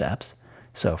 12 steps.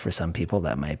 So for some people,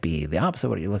 that might be the opposite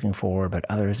of what you're looking for, but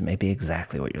others it may be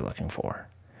exactly what you're looking for.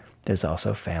 There's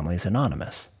also Families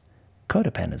Anonymous,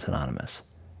 Codependence Anonymous,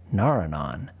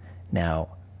 Nar-Anon. Now,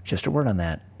 just a word on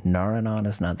that, Nar-Anon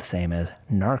is not the same as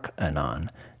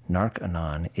Narc-Anon.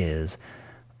 Narc-Anon is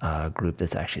a group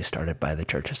that's actually started by the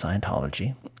Church of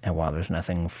Scientology, and while there's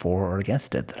nothing for or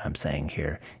against it that I'm saying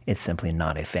here, it's simply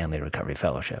not a family recovery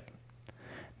fellowship.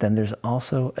 Then there's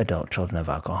also Adult Children of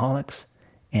Alcoholics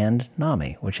and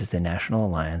NAMI, which is the National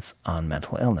Alliance on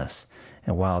Mental Illness.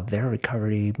 And while their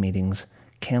recovery meetings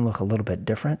can look a little bit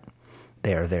different,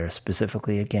 they are there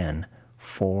specifically, again,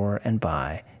 for and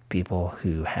by people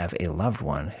who have a loved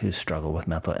one who struggle with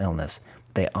mental illness.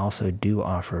 They also do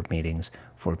offer meetings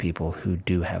for people who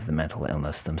do have the mental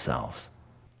illness themselves.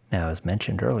 Now, as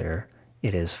mentioned earlier,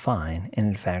 it is fine, and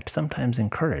in fact sometimes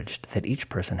encouraged, that each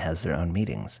person has their own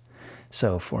meetings.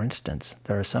 So, for instance,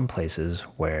 there are some places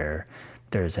where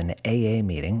there's an AA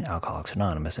meeting, Alcoholics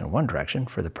Anonymous, in one direction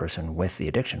for the person with the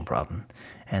addiction problem,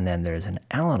 and then there's an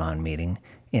Al-Anon meeting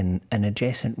in an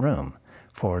adjacent room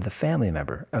for the family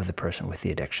member of the person with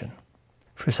the addiction.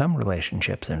 For some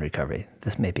relationships in recovery,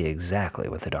 this may be exactly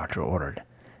what the doctor ordered,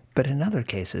 but in other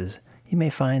cases, you may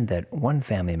find that one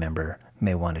family member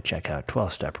may want to check out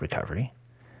 12-step recovery,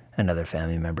 another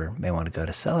family member may want to go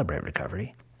to Celebrate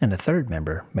Recovery, and a third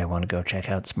member may want to go check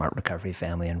out Smart Recovery,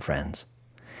 Family and Friends.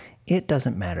 It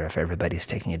doesn't matter if everybody's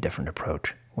taking a different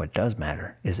approach. What does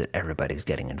matter is that everybody's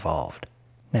getting involved.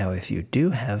 Now, if you do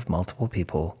have multiple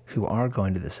people who are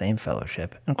going to the same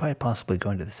fellowship and quite possibly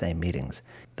going to the same meetings,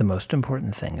 the most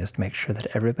important thing is to make sure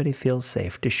that everybody feels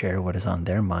safe to share what is on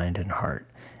their mind and heart.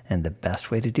 And the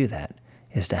best way to do that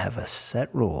is to have a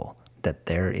set rule that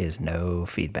there is no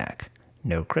feedback,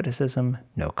 no criticism,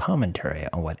 no commentary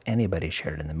on what anybody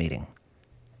shared in the meeting.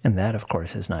 And that, of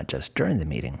course, is not just during the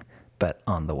meeting, but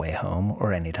on the way home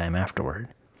or any time afterward.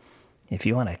 If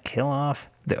you want to kill off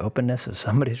the openness of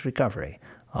somebody's recovery,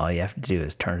 all you have to do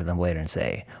is turn to them later and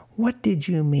say, "What did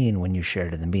you mean when you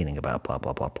shared in the meeting about blah,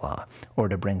 blah, blah, blah?" Or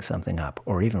to bring something up,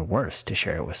 or even worse, to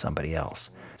share it with somebody else.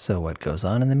 So what goes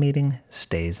on in the meeting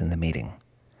stays in the meeting.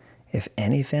 If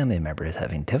any family member is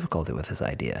having difficulty with this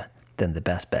idea, then the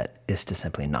best bet is to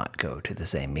simply not go to the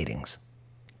same meetings.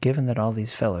 Given that all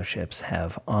these fellowships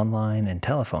have online and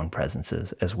telephone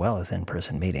presences as well as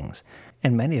in-person meetings,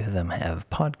 and many of them have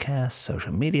podcasts,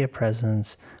 social media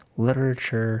presence,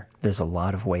 literature, there's a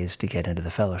lot of ways to get into the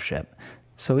fellowship.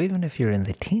 So even if you're in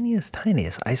the teeniest,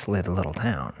 tiniest, isolated little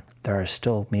town, there are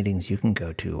still meetings you can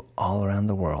go to all around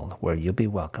the world where you'll be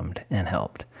welcomed and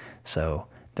helped. So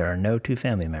there are no two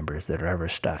family members that are ever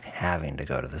stuck having to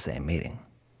go to the same meeting.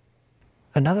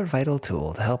 Another vital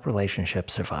tool to help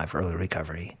relationships survive early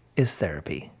recovery is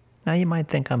therapy. Now, you might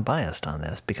think I'm biased on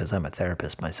this because I'm a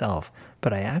therapist myself,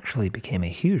 but I actually became a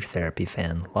huge therapy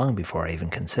fan long before I even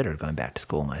considered going back to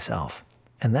school myself.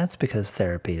 And that's because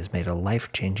therapy has made a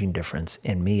life-changing difference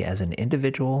in me as an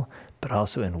individual, but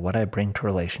also in what I bring to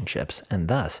relationships, and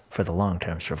thus for the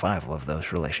long-term survival of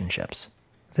those relationships.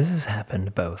 This has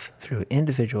happened both through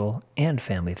individual and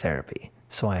family therapy,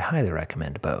 so I highly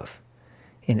recommend both.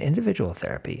 In individual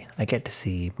therapy, I get to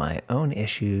see my own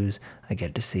issues, I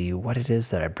get to see what it is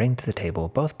that I bring to the table,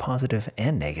 both positive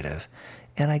and negative,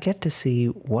 and I get to see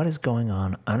what is going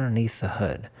on underneath the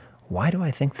hood. Why do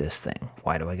I think this thing?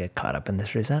 Why do I get caught up in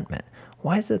this resentment?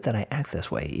 Why is it that I act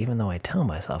this way even though I tell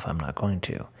myself I'm not going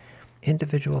to?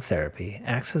 Individual therapy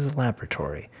acts as a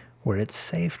laboratory where it's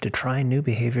safe to try new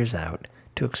behaviors out,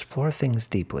 to explore things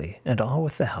deeply, and all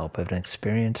with the help of an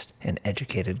experienced and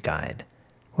educated guide.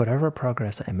 Whatever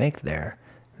progress I make there,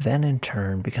 then in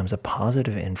turn becomes a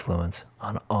positive influence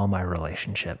on all my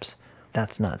relationships.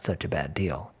 That's not such a bad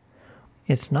deal.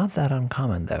 It's not that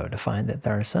uncommon, though, to find that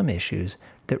there are some issues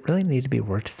that really need to be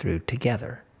worked through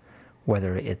together,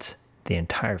 whether it's the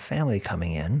entire family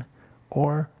coming in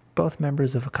or both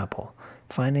members of a couple,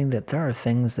 finding that there are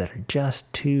things that are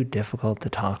just too difficult to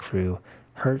talk through,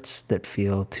 hurts that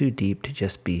feel too deep to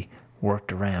just be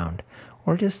worked around,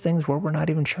 or just things where we're not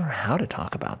even sure how to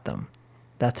talk about them.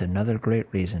 That's another great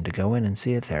reason to go in and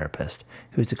see a therapist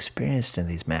who's experienced in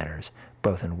these matters,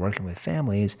 both in working with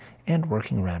families and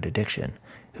working around addiction,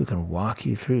 who can walk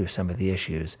you through some of the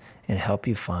issues and help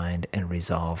you find and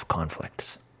resolve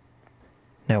conflicts.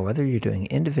 Now, whether you're doing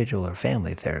individual or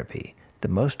family therapy, the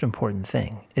most important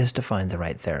thing is to find the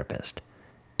right therapist.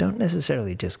 Don't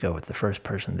necessarily just go with the first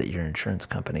person that your insurance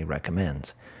company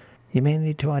recommends. You may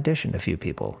need to audition a few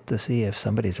people to see if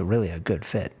somebody's really a good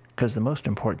fit, because the most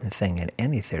important thing in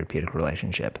any therapeutic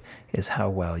relationship is how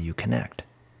well you connect,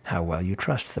 how well you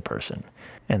trust the person,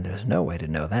 and there's no way to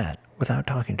know that without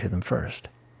talking to them first.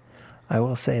 I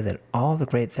will say that all the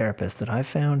great therapists that I've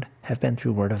found have been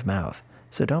through word of mouth,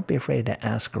 so don't be afraid to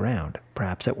ask around,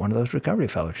 perhaps at one of those recovery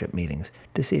fellowship meetings,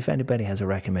 to see if anybody has a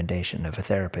recommendation of a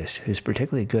therapist who's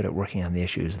particularly good at working on the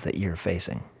issues that you're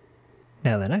facing.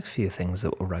 Now, the next few things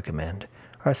that we'll recommend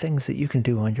are things that you can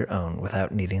do on your own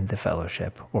without needing the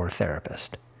fellowship or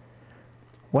therapist.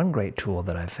 One great tool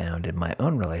that I've found in my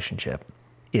own relationship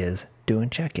is doing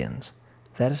check-ins.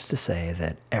 That is to say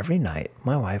that every night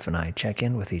my wife and I check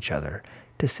in with each other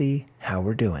to see how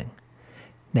we're doing.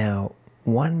 Now,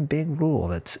 one big rule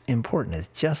that's important is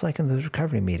just like in those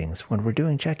recovery meetings, when we're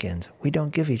doing check-ins, we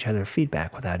don't give each other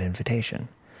feedback without invitation.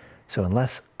 So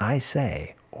unless I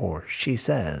say, or she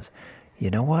says,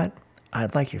 you know what,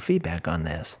 I'd like your feedback on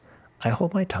this, I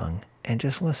hold my tongue and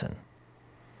just listen.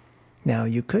 Now,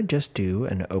 you could just do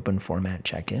an open format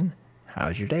check-in.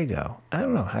 How's your day go? I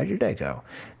don't know, how'd your day go?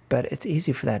 But it's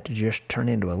easy for that to just turn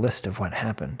into a list of what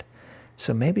happened.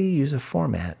 So maybe use a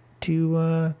format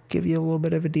to give you a little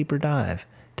bit of a deeper dive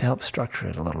to help structure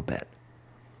it a little bit.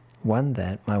 One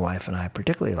that my wife and I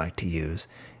particularly like to use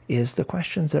is the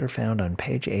questions that are found on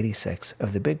page 86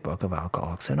 of the Big Book of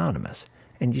Alcoholics Anonymous,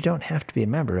 and you don't have to be a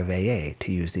member of AA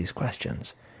to use these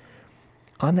questions.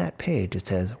 On that page it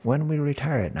says, when we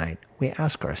retire at night, we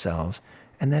ask ourselves,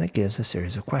 and then it gives a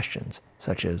series of questions,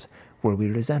 such as, were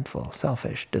we resentful,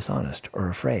 selfish, dishonest, or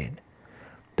afraid?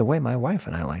 The way my wife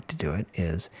and I like to do it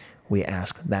is, we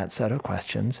ask that set of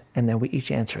questions, and then we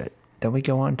each answer it. Then we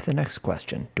go on to the next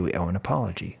question. Do we owe an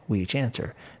apology? We each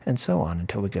answer, and so on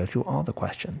until we go through all the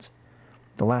questions.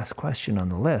 The last question on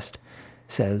the list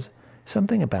says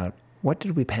something about, what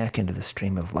did we pack into the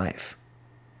stream of life?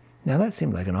 Now that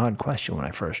seemed like an odd question when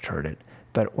I first heard it,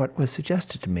 but what was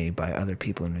suggested to me by other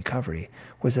people in recovery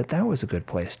was that that was a good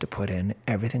place to put in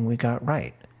everything we got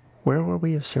right. Where were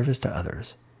we of service to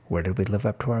others? Where did we live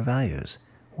up to our values?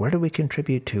 Where did we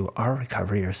contribute to our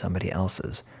recovery or somebody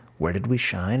else's? Where did we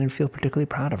shine and feel particularly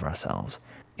proud of ourselves?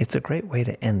 It's a great way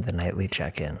to end the nightly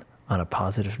check-in on a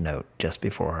positive note just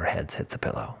before our heads hit the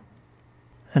pillow.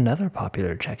 Another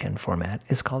popular check-in format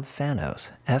is called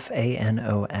FANOS,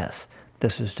 F-A-N-O-S.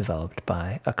 This was developed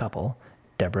by a couple,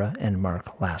 Deborah and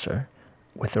Mark Lasser,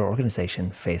 with their organization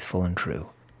Faithful and True.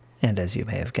 And as you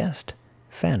may have guessed,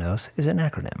 FANOS is an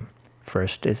acronym.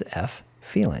 First is F,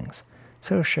 feelings.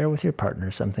 So share with your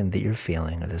partner something that you're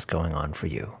feeling that is going on for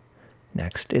you.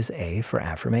 Next is A for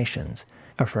affirmations,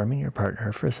 affirming your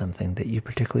partner for something that you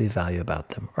particularly value about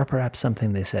them, or perhaps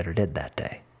something they said or did that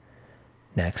day.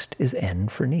 Next is N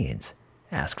for needs,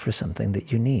 ask for something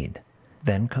that you need.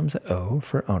 Then comes O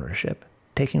for ownership,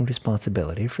 taking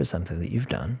responsibility for something that you've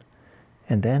done.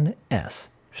 And then S,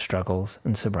 struggles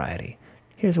and sobriety.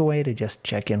 Here's a way to just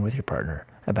check in with your partner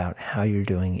about how you're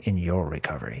doing in your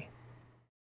recovery.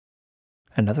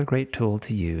 Another great tool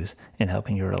to use in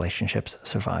helping your relationships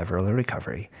survive early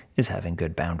recovery is having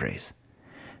good boundaries.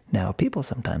 Now, people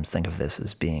sometimes think of this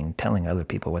as being telling other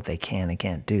people what they can and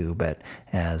can't do, but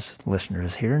as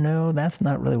listeners here know, that's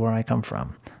not really where I come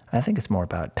from. I think it's more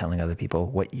about telling other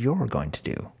people what you're going to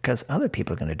do, because other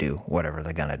people are going to do whatever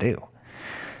they're going to do.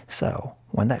 So,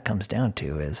 when that comes down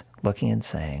to is looking and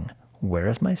saying, where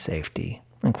is my safety,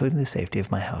 including the safety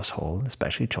of my household,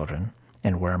 especially children,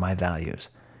 and where are my values?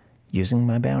 Using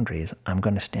my boundaries, I'm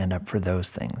going to stand up for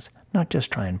those things, not just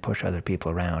try and push other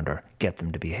people around or get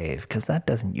them to behave, because that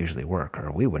doesn't usually work, or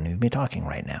we wouldn't even be talking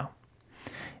right now.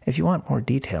 If you want more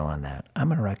detail on that, I'm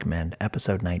going to recommend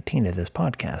episode 19 of this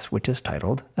podcast, which is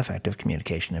titled Effective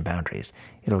Communication and Boundaries.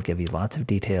 It'll give you lots of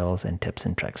details and tips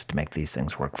and tricks to make these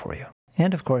things work for you.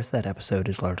 And of course, that episode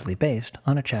is largely based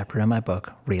on a chapter in my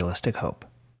book, Realistic Hope.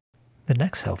 The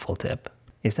next helpful tip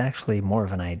is actually more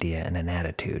of an idea and an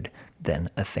attitude than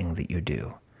a thing that you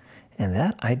do. And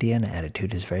that idea and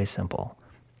attitude is very simple.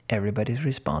 Everybody's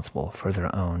responsible for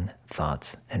their own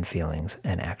thoughts and feelings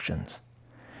and actions.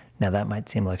 Now that might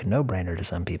seem like a no-brainer to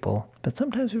some people, but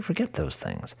sometimes we forget those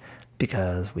things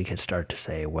because we could start to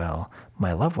say, well,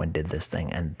 my loved one did this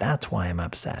thing and that's why I'm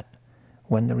upset.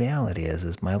 When the reality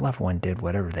is my loved one did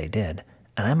whatever they did,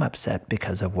 and I'm upset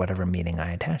because of whatever meaning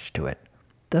I attached to it.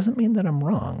 Doesn't mean that I'm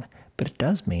wrong, but it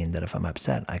does mean that if I'm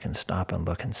upset, I can stop and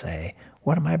look and say,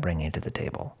 what am I bringing to the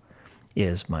table?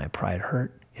 Is my pride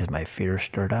hurt? Is my fear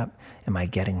stirred up? Am I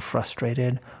getting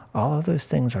frustrated? All of those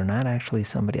things are not actually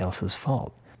somebody else's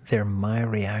fault. They're my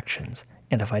reactions.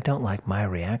 And if I don't like my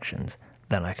reactions,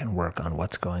 then I can work on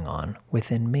what's going on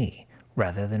within me,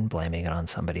 rather than blaming it on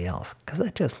somebody else, because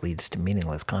that just leads to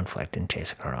meaningless conflict and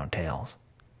chasing our own tails.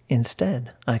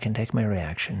 Instead, I can take my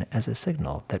reaction as a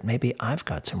signal that maybe I've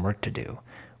got some work to do,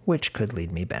 which could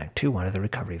lead me back to one of the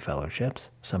recovery fellowships,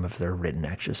 some of their written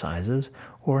exercises,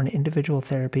 or an individual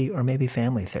therapy or maybe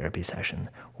family therapy session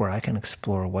where I can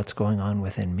explore what's going on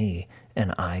within me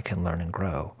and I can learn and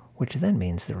grow, which then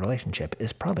means the relationship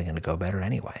is probably going to go better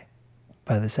anyway.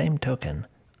 By the same token,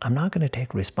 I'm not going to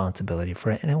take responsibility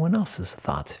for anyone else's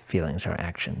thoughts, feelings, or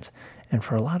actions. And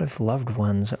for a lot of loved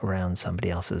ones around somebody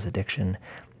else's addiction,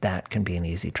 that can be an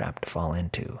easy trap to fall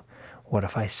into. What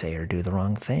if I say or do the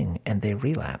wrong thing and they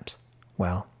relapse?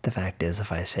 Well, the fact is,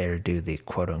 if I say or do the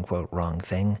quote-unquote wrong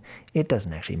thing, it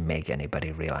doesn't actually make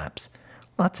anybody relapse.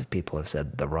 Lots of people have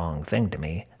said the wrong thing to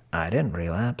me. I didn't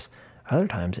relapse. Other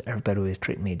times, everybody was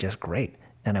treating me just great,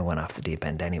 and I went off the deep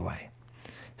end anyway.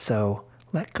 So,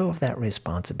 let go of that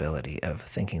responsibility of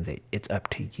thinking that it's up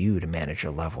to you to manage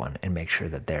your loved one and make sure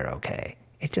that they're okay.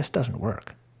 It just doesn't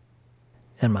work.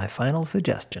 And my final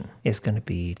suggestion is going to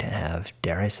be to have,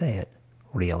 dare I say it,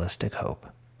 realistic hope.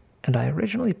 And I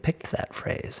originally picked that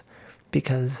phrase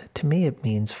because to me it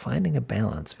means finding a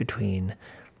balance between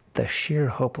the sheer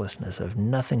hopelessness of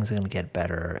nothing's going to get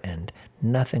better and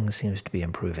nothing seems to be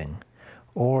improving,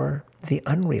 or the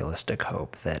unrealistic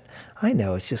hope that I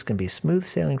know it's just going to be smooth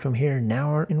sailing from here,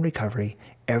 now we're in recovery,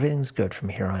 everything's good from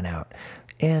here on out.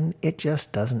 And it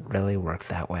just doesn't really work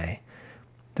that way.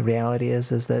 The reality is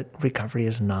that recovery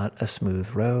is not a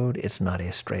smooth road, it's not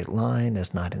a straight line,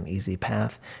 it's not an easy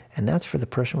path, and that's for the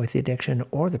person with the addiction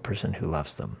or the person who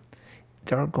loves them.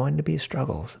 There are going to be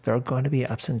struggles, there are going to be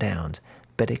ups and downs,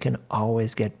 but it can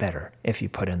always get better if you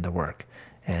put in the work.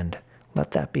 And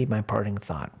let that be my parting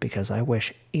thought, because I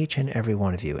wish each and every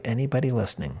one of you, anybody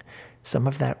listening, some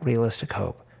of that realistic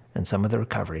hope and some of the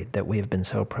recovery that we have been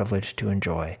so privileged to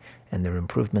enjoy and the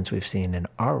improvements we've seen in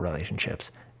our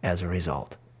relationships as a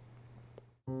result.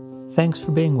 Thanks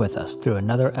for being with us through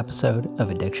another episode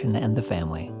of Addiction and the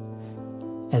Family.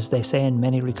 As they say in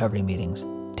many recovery meetings,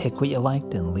 take what you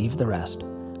liked and leave the rest.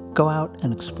 Go out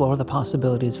and explore the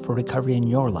possibilities for recovery in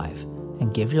your life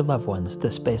and give your loved ones the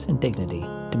space and dignity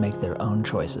to make their own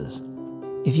choices.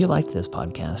 If you liked this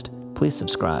podcast, please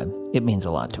subscribe. It means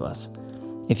a lot to us.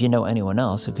 If you know anyone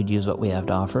else who could use what we have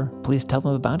to offer, please tell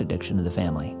them about Addiction to the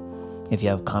Family. If you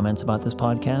have comments about this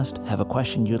podcast, have a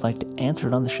question you'd like to answer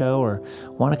it on the show, or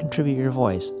want to contribute your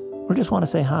voice, or just want to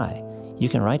say hi, you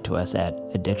can write to us at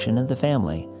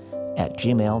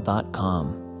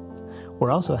addictionandthefamily@gmail.com.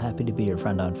 We're also happy to be your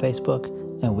friend on Facebook,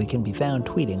 and we can be found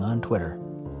tweeting on Twitter.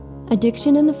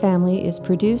 Addiction and the Family is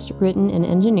produced, written, and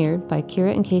engineered by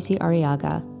Kira and Casey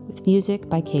Arriaga, with music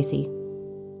by Casey.